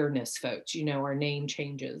awareness folks. Our name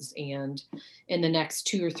changes. And in the next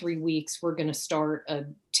 2 or 3 weeks, we're going to start a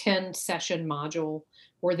 10-session module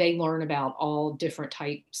where they learn about all different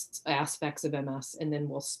aspects of MS. And then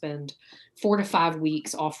we'll spend 4 to 5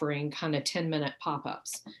 weeks offering kind of 10-minute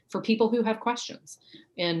pop-ups for people who have questions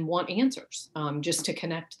and want answers, just to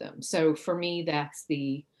connect them. So for me, that's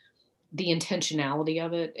the intentionality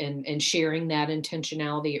of it, and sharing that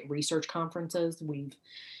intentionality at research conferences. We've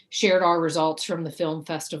shared our results from the film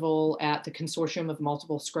festival at the Consortium of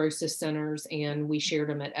Multiple Sclerosis Centers, and we shared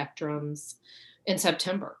them at ECTRIMS in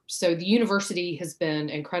September. So the university has been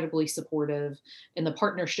incredibly supportive, and the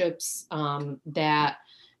partnerships that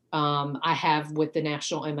I have with the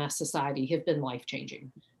National MS Society have been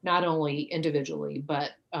life-changing, not only individually,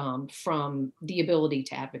 but from the ability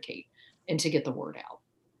to advocate and to get the word out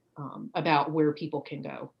about where people can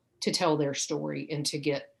go to tell their story and to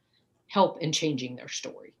get help in changing their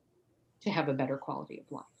story to have a better quality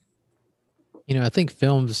of life. I think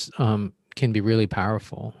films can be really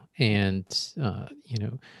powerful. And,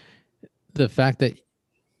 the fact that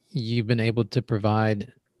you've been able to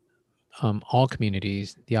provide all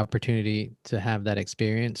communities the opportunity to have that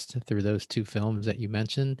experience through those 2 films that you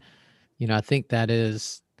mentioned, I think that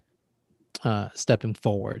is stepping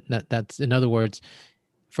forward. That's, in other words,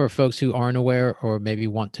 for folks who aren't aware or maybe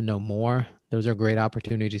want to know more, those are great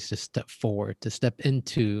opportunities to step forward, to step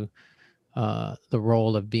into the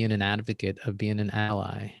role of being an advocate, of being an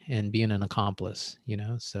ally, and being an accomplice,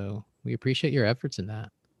 so we appreciate your efforts in that.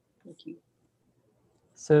 Thank you.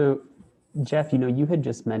 So, Jeff, you had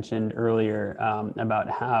just mentioned earlier about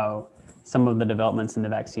how some of the developments in the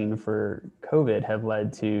vaccine for COVID have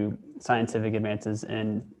led to scientific advances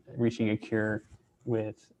in reaching a cure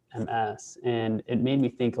with MS. And it made me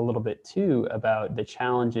think a little bit too about the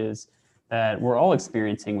challenges that we're all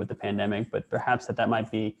experiencing with the pandemic, but perhaps that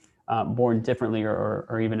might be born differently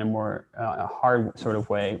or even in a more hard sort of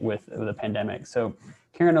way with the pandemic. So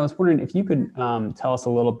Karen, I was wondering if you could tell us a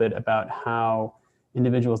little bit about how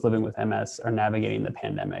individuals living with MS are navigating the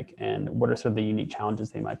pandemic and what are sort of the unique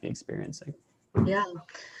challenges they might be experiencing. Yeah.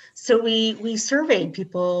 So we surveyed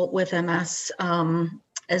people with MS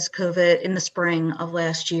as COVID in the spring of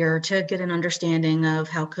last year to get an understanding of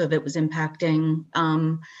how COVID was impacting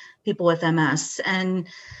people with MS. And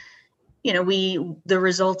the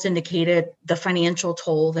results indicated the financial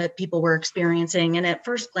toll that people were experiencing. And at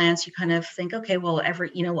first glance, you kind of think, okay, well,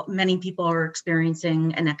 many people are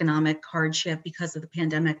experiencing an economic hardship because of the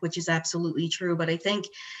pandemic, which is absolutely true. But I think,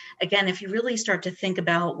 again, if you really start to think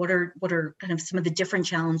about what are kind of some of the different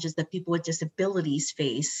challenges that people with disabilities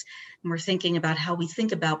face, and we're thinking about how we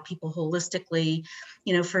think about people holistically,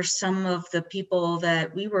 for some of the people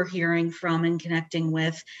that we were hearing from and connecting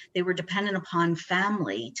with, they were dependent upon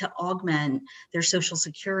family to augment their social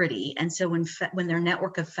security. And so when their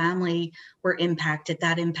network of family were impacted,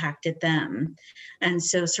 that impacted them. And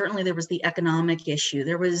so certainly there was the economic issue.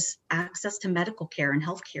 There was access to medical care and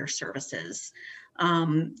healthcare services.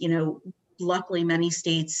 Luckily, many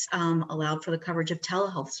states allowed for the coverage of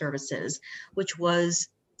telehealth services, which was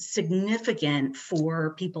significant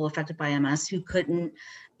for people affected by MS who couldn't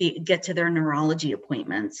get to their neurology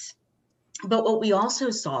appointments. But what we also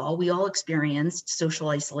saw, we all experienced social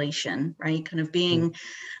isolation, right? Kind of being,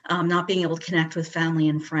 not being able to connect with family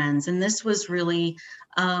and friends. And this was really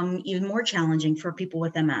even more challenging for people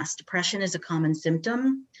with MS. Depression is a common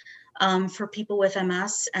symptom for people with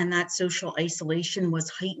MS, and that social isolation was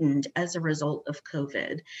heightened as a result of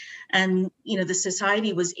COVID. And, the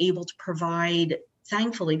society was able to provide,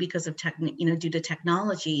 thankfully, because of due to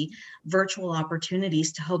technology, virtual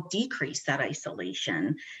opportunities to help decrease that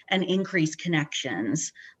isolation and increase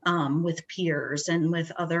connections with peers and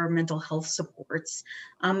with other mental health supports.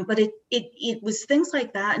 But it was things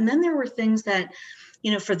like that. And then there were things that,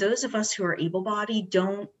 for those of us who are able-bodied,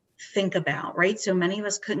 don't think about, right? So many of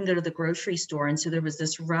us couldn't go to the grocery store. And so there was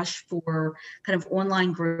this rush for kind of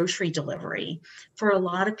online grocery delivery. For a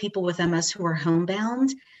lot of people with MS who are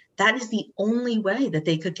homebound, that is the only way that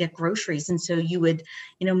they could get groceries. And so you would,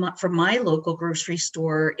 for my local grocery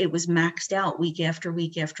store, it was maxed out week after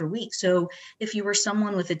week after week. So if you were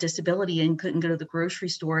someone with a disability and couldn't go to the grocery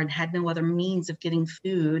store and had no other means of getting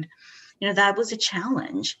food, that was a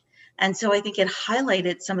challenge. And so I think it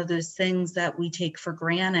highlighted some of those things that we take for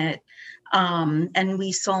granted. And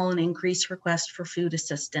we saw an increased request for food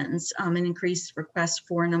assistance, an increased request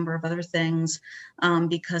for a number of other things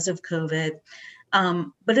because of COVID.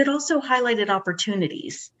 But it also highlighted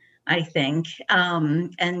opportunities, I think,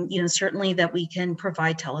 and certainly that we can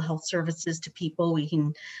provide telehealth services to people. We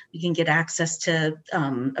can get access to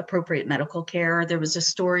appropriate medical care. There was a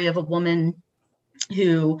story of a woman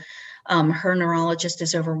who her neurologist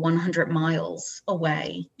is over 100 miles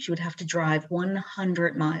away. She would have to drive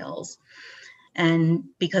 100 miles. And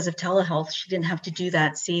because of telehealth, she didn't have to do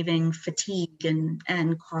that, saving fatigue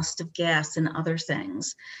and cost of gas and other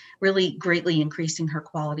things, really greatly increasing her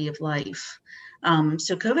quality of life.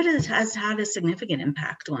 So COVID has had a significant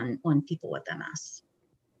impact on people with MS.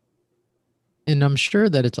 And I'm sure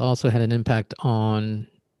that it's also had an impact on,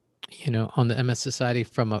 on the MS Society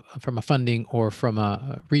from a funding or from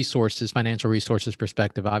a financial resources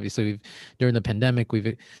perspective. Obviously, during the pandemic,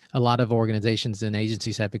 a lot of organizations and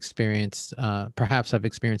agencies have experienced a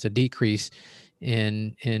decrease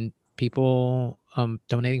in people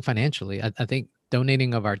donating financially. I think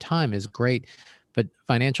donating of our time is great, but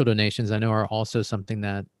financial donations, I know, are also something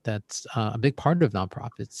that's a big part of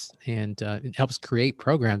nonprofits, and it helps create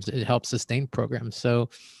programs. It helps sustain programs. So,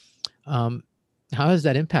 how has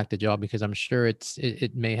that impacted y'all? Because I'm sure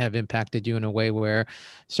it may have impacted you in a way where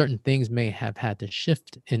certain things may have had to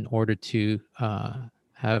shift in order to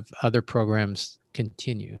have other programs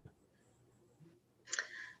continue.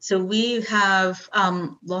 So we have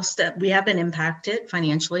we have been impacted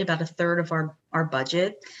financially, about a third of our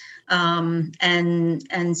budget.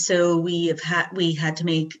 And so we had to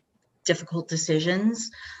make difficult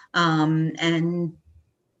decisions. And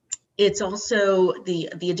it's also the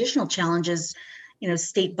additional challenges,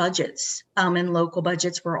 state budgets and local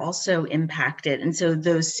budgets were also impacted. And so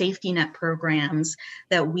those safety net programs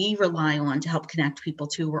that we rely on to help connect people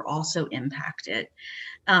to were also impacted.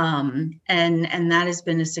 And that has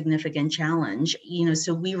been a significant challenge,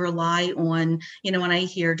 so we rely on, when I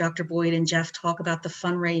hear Dr. Boyd and Jeff talk about the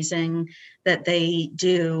fundraising that they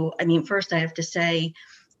do, I mean, first I have to say,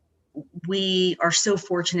 we are so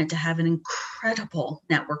fortunate to have an incredible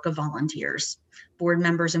network of volunteers, board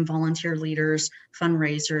members and volunteer leaders,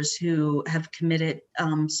 fundraisers who have committed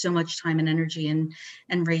so much time and energy in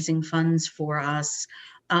raising funds for us.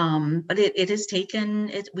 But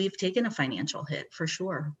we've taken a financial hit for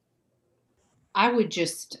sure. I would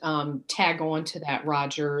just tag on to that,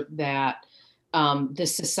 Roger, that the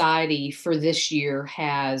society for this year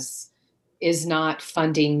is not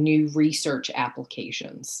funding new research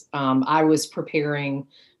applications. I was preparing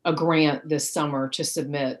a grant this summer to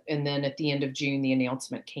submit, and then at the end of June, the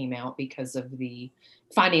announcement came out because of the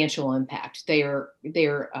financial impact. They're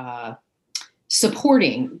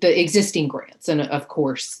supporting the existing grants and, of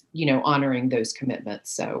course, honoring those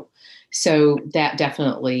commitments. So that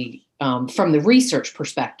definitely, from the research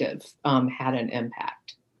perspective, had an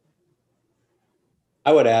impact.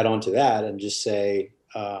 I would add on to that and just say,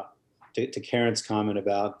 to Karen's comment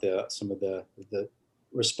about some of the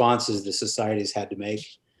responses the societies had to make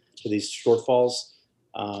to these shortfalls.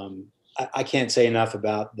 I can't say enough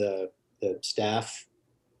about the staff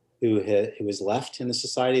who was left in the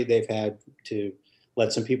society. They've had to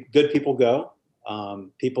let some good people go.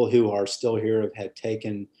 People who are still here have had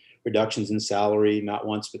taken reductions in salary, not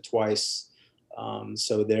once but twice.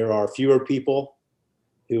 So there are fewer people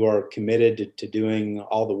who are committed to doing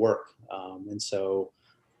all the work. And so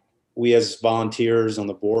we as volunteers on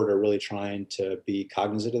the board are really trying to be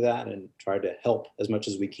cognizant of that and try to help as much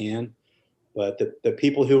as we can. But the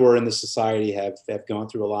people who are in the society have gone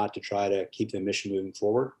through a lot to try to keep the mission moving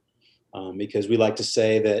forward. Because we like to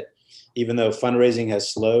say that even though fundraising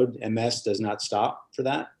has slowed, MS does not stop for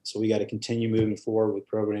that. So we got to continue moving forward with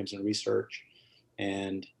programs and research,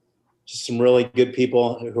 and just some really good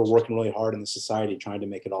people who are working really hard in the society trying to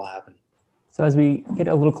make it all happen. So as we get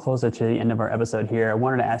a little closer to the end of our episode here, I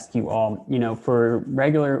wanted to ask you all, for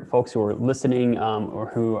regular folks who are listening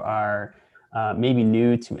or who are maybe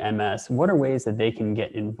new to MS, what are ways that they can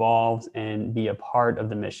get involved and be a part of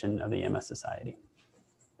the mission of the MS Society?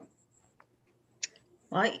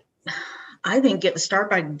 Well, I think start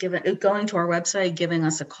by going to our website, giving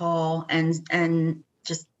us a call, and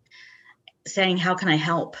just saying, how can I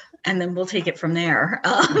help? And then we'll take it from there.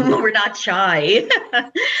 We're not shy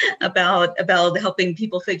about helping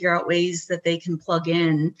people figure out ways that they can plug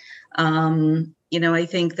in. I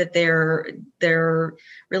think that they're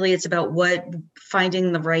really, it's about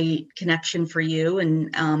finding the right connection for you,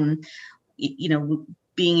 and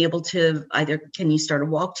being able to either, can you start a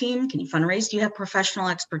walk team? Can you fundraise? Do you have professional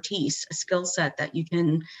expertise, a skill set that you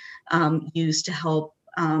can use to help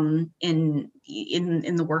in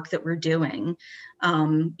the work that we're doing?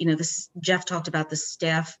 Jeff talked about the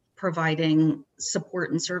staff providing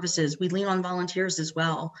support and services. We lean on volunteers as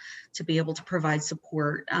well to be able to provide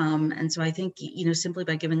support. And so I think, simply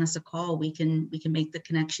by giving us a call, we can make the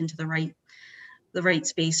connection to the right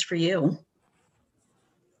space for you.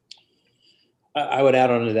 I would add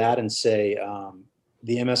on to that and say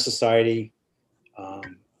the MS Society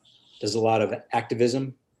does a lot of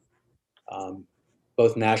activism,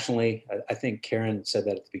 both nationally. I think Karen said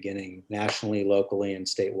that at the beginning, nationally, locally, and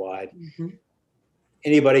statewide.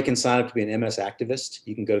 Anybody can sign up to be an MS activist.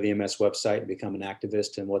 You can go to the MS website and become an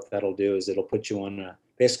activist. And what that'll do is it'll put you on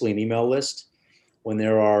basically an email list. When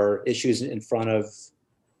there are issues in front of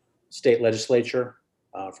state legislature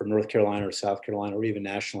from North Carolina or South Carolina, or even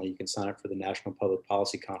nationally, you can sign up for the National Public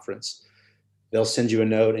Policy Conference. They'll send you a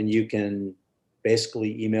note and you can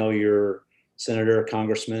basically email your senator or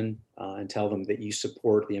congressman and tell them that you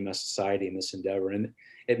support the MS Society in this endeavor. And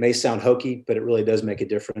it may sound hokey, but it really does make a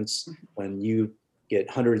difference. When you get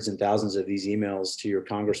hundreds and thousands of these emails to your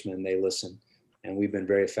congressman, they listen. And we've been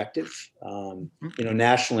very effective.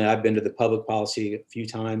 Nationally, I've been to the public policy a few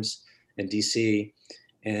times in DC,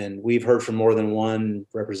 and we've heard from more than one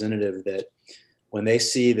representative that when they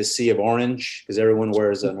see the sea of orange, because everyone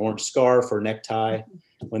wears an orange scarf or necktie,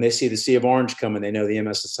 when they see the sea of orange coming, they know the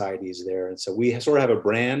MS Society is there. And so we sort of have a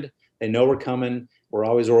brand. They know we're coming. We're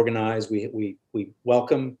always organized. We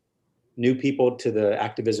welcome new people to the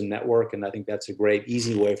activism network. And I think that's a great,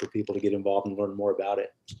 easy way for people to get involved and learn more about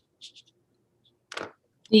it.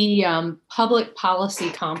 The Public Policy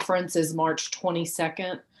Conference is March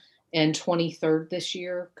 22nd and 23rd this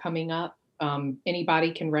year coming up.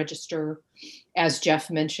 Anybody can register. As Jeff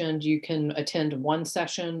mentioned, you can attend one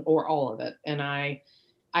session or all of it. And I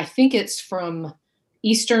think it's from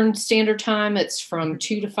Eastern Standard Time. It's from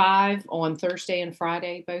 2 to 5 on Thursday and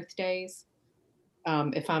Friday, both days,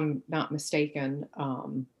 if I'm not mistaken.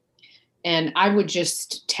 And I would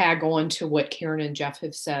just tag on to what Karen and Jeff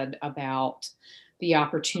have said about the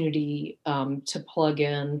opportunity to plug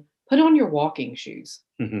in, put on your walking shoes.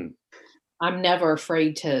 I'm never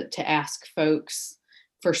afraid to ask folks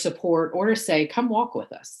for support or to say, come walk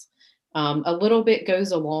with us. A little bit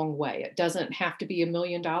goes a long way. It doesn't have to be $1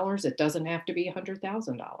 million. It doesn't have to be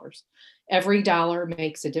 $100,000. Every dollar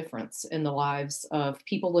makes a difference in the lives of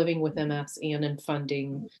people living with MS and in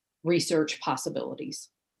funding research possibilities.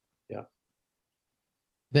 Yeah.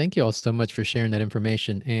 Thank you all so much for sharing that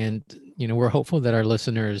information. And, we're hopeful that our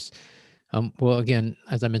listeners, well, again,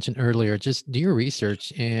 as I mentioned earlier, just do your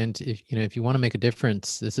research. And if you want to make a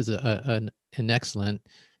difference, this is an excellent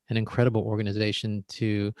and incredible organization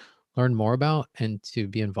to learn more about and to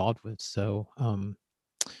be involved with. So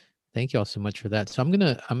thank you all so much for that. So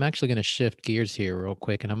I'm actually going to shift gears here real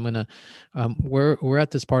quick. And I'm going to, we're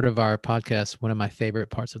at this part of our podcast, one of my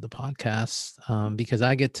favorite parts of the podcast, because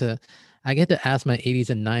I get to ask my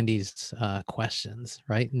 80s and 90s questions,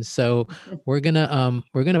 right? And so we're gonna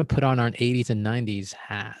put on our 80s and 90s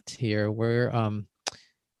hat here.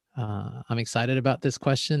 I'm excited about this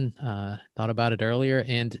question. Thought about it earlier,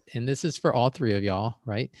 and this is for all three of y'all,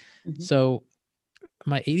 right? So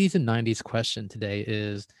my 80s and 90s question today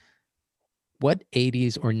is, what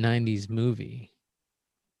 80s or 90s movie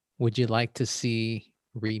would you like to see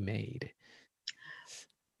remade?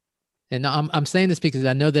 And I'm saying this because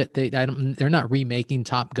I know that they're not remaking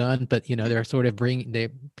Top Gun, but they're sort of they're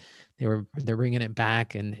bringing it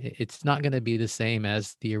back, and it's not going to be the same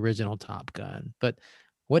as the original Top Gun. But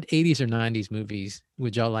what 80s or 90s movies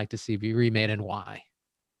would y'all like to see be remade, and why?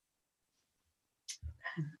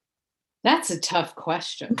 That's a tough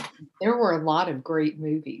question. There were a lot of great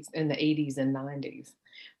movies in the 80s and 90s.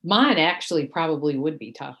 Mine actually probably would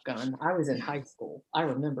be Top Gun. I was in high school. I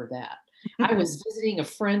remember that. I was visiting a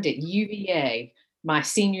friend at UVA my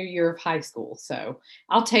senior year of high school. So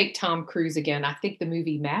I'll take Tom Cruise again. I think the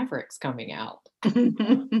movie Maverick's coming out.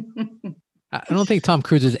 I don't think Tom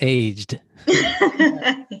Cruise is aged.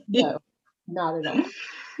 No, not at all.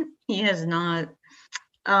 He has not.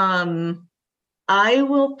 I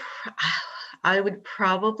would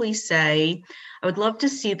probably say I would love to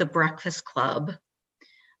see The Breakfast Club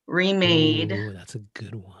remade. Ooh, that's a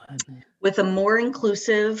good one. With a more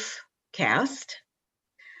inclusive cast,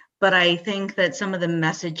 but I think that some of the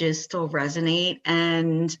messages still resonate,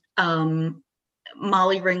 and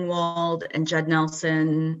Molly Ringwald and Judd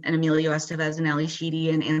Nelson and Emilio Estevez and Ali Sheedy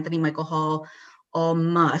and Anthony Michael Hall all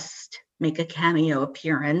must make a cameo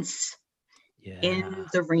appearance in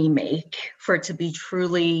the remake for it to be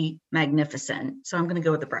truly magnificent. So I'm going to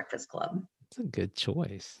go with The Breakfast Club. That's a good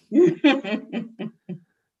choice.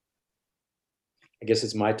 I guess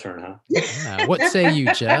it's my turn, huh? Yeah. What say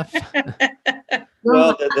you, Jeff?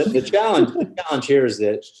 Well, the challenge here is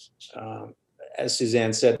that, as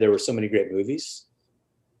Suzanne said, there were so many great movies,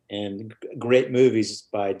 and great movies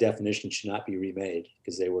by definition should not be remade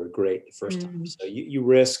because they were great the first time. So you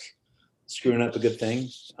risk screwing up a good thing.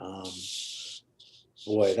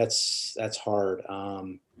 Boy, that's hard.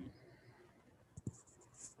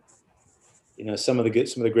 Some of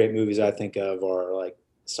the great movies I think of are like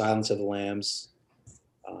Silence of the Lambs.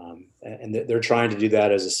 And they're trying to do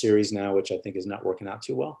that as a series now, which I think is not working out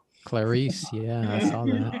too well. Clarice, yeah, I saw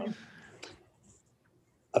that.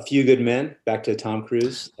 A Few Good Men, back to Tom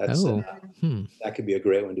Cruise. That's that could be a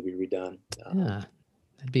great one to be redone. Yeah,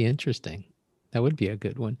 that'd be interesting. That would be a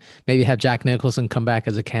good one. Maybe have Jack Nicholson come back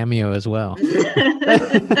as a cameo as well.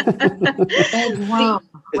 Wow.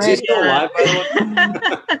 Is he still alive, by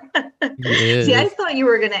the way? See, I thought you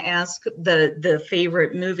were going to ask the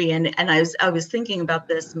favorite movie, and I was thinking about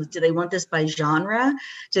this. Do they want this by genre?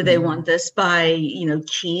 Do they want this by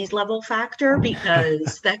cheese level factor?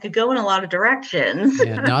 Because that could go in a lot of directions.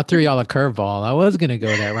 Yeah, no, I threw y'all a curveball. I was going to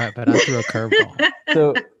go there, right? But I threw a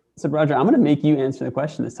curveball. So Roger, I'm going to make you answer the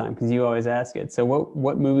question this time because you always ask it. So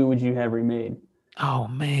what movie would you have remade? Oh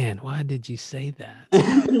man, why did you say that?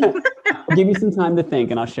 I'll give you some time to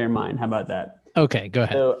think and I'll share mine. How about that? Okay, go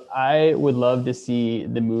ahead. So I would love to see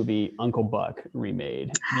the movie Uncle Buck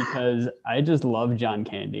remade because I just love John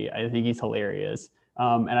Candy. I think he's hilarious.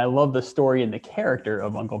 And I love the story and the character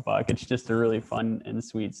of Uncle Buck. It's just a really fun and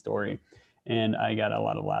sweet story. And I got a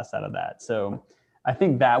lot of laughs out of that. So I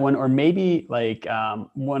think that one, or maybe like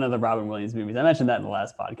one of the Robin Williams movies. I mentioned that in the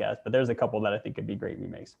last podcast, but there's a couple that I think could be great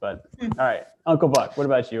remakes. But all right, Uncle Buck, what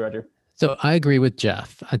about you, Roger? So I agree with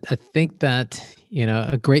Jeff. I think that,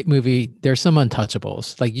 a great movie, there's some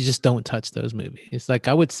untouchables. Like you just don't touch those movies. It's like,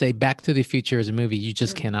 I would say Back to the Future is a movie you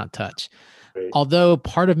just cannot touch. Great. Although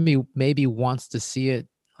part of me maybe wants to see it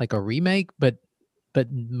like a remake, but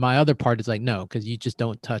my other part is like, no, because you just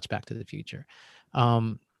don't touch Back to the Future.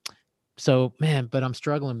 So man, but I'm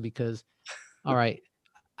struggling because, all right,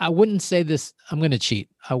 I wouldn't say this, I'm going to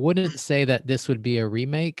cheat. I wouldn't say that this would be a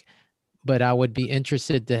remake, but I would be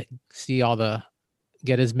interested to see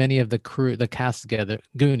get as many of the cast together.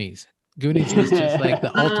 Goonies was just like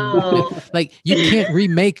the ultimate, like you can't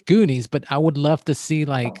remake Goonies, but I would love to see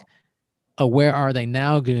like a Where Are They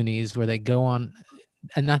Now Goonies where they go on.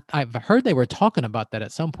 And I've heard they were talking about that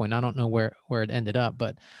at some point. I don't know where it ended up,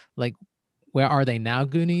 but like, Where Are They Now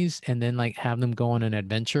Goonies, and then like have them go on an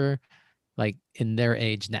adventure like in their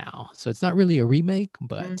age now. So it's not really a remake,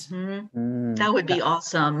 but that would be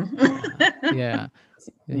awesome. Yeah.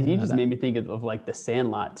 You just made me think of like The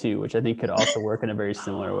Sandlot too, which I think could also work in a very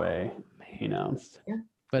similar way, Yeah.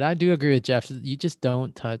 But I do agree with Jeff. You just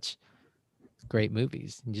don't touch great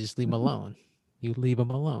movies. You just leave them alone. You leave them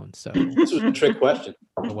alone. So This was a trick question.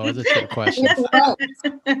 What was a trick question?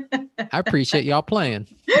 I appreciate y'all playing.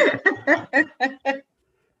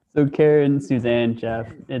 So Karen, Suzanne,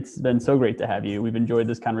 Jeff, it's been so great to have you. We've enjoyed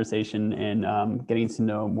this conversation and getting to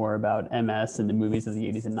know more about MS and the movies of the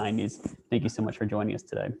 80s and 90s. Thank you so much for joining us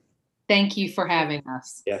today. Thank you for having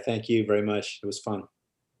us. Yeah, thank you very much. It was fun.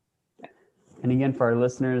 And again, for our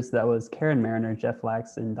listeners, that was Karen Mariner, Jeff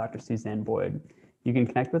Lax, and Dr. Suzanne Boyd. You can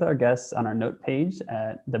connect with our guests on our note page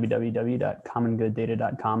at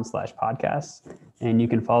www.commongooddata.com/podcasts. And you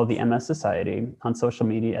can follow the MS Society on social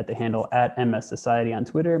media at the handle @MS Society on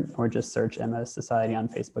Twitter, or just search MS Society on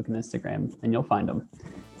Facebook and Instagram, and you'll find them.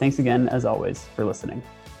 Thanks again, as always, for listening.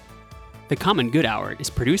 The Common Good Hour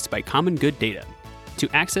is produced by Common Good Data. To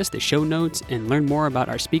access the show notes and learn more about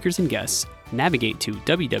our speakers and guests, navigate to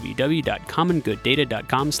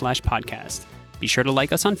www.commongooddata.com/podcast. Be sure to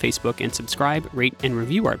like us on Facebook and subscribe, rate, and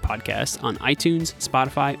review our podcast on iTunes,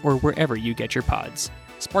 Spotify, or wherever you get your pods.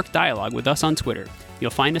 Spark dialogue with us on Twitter. You'll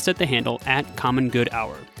find us at the handle @Common Good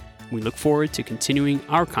Hour. We look forward to continuing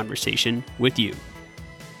our conversation with you.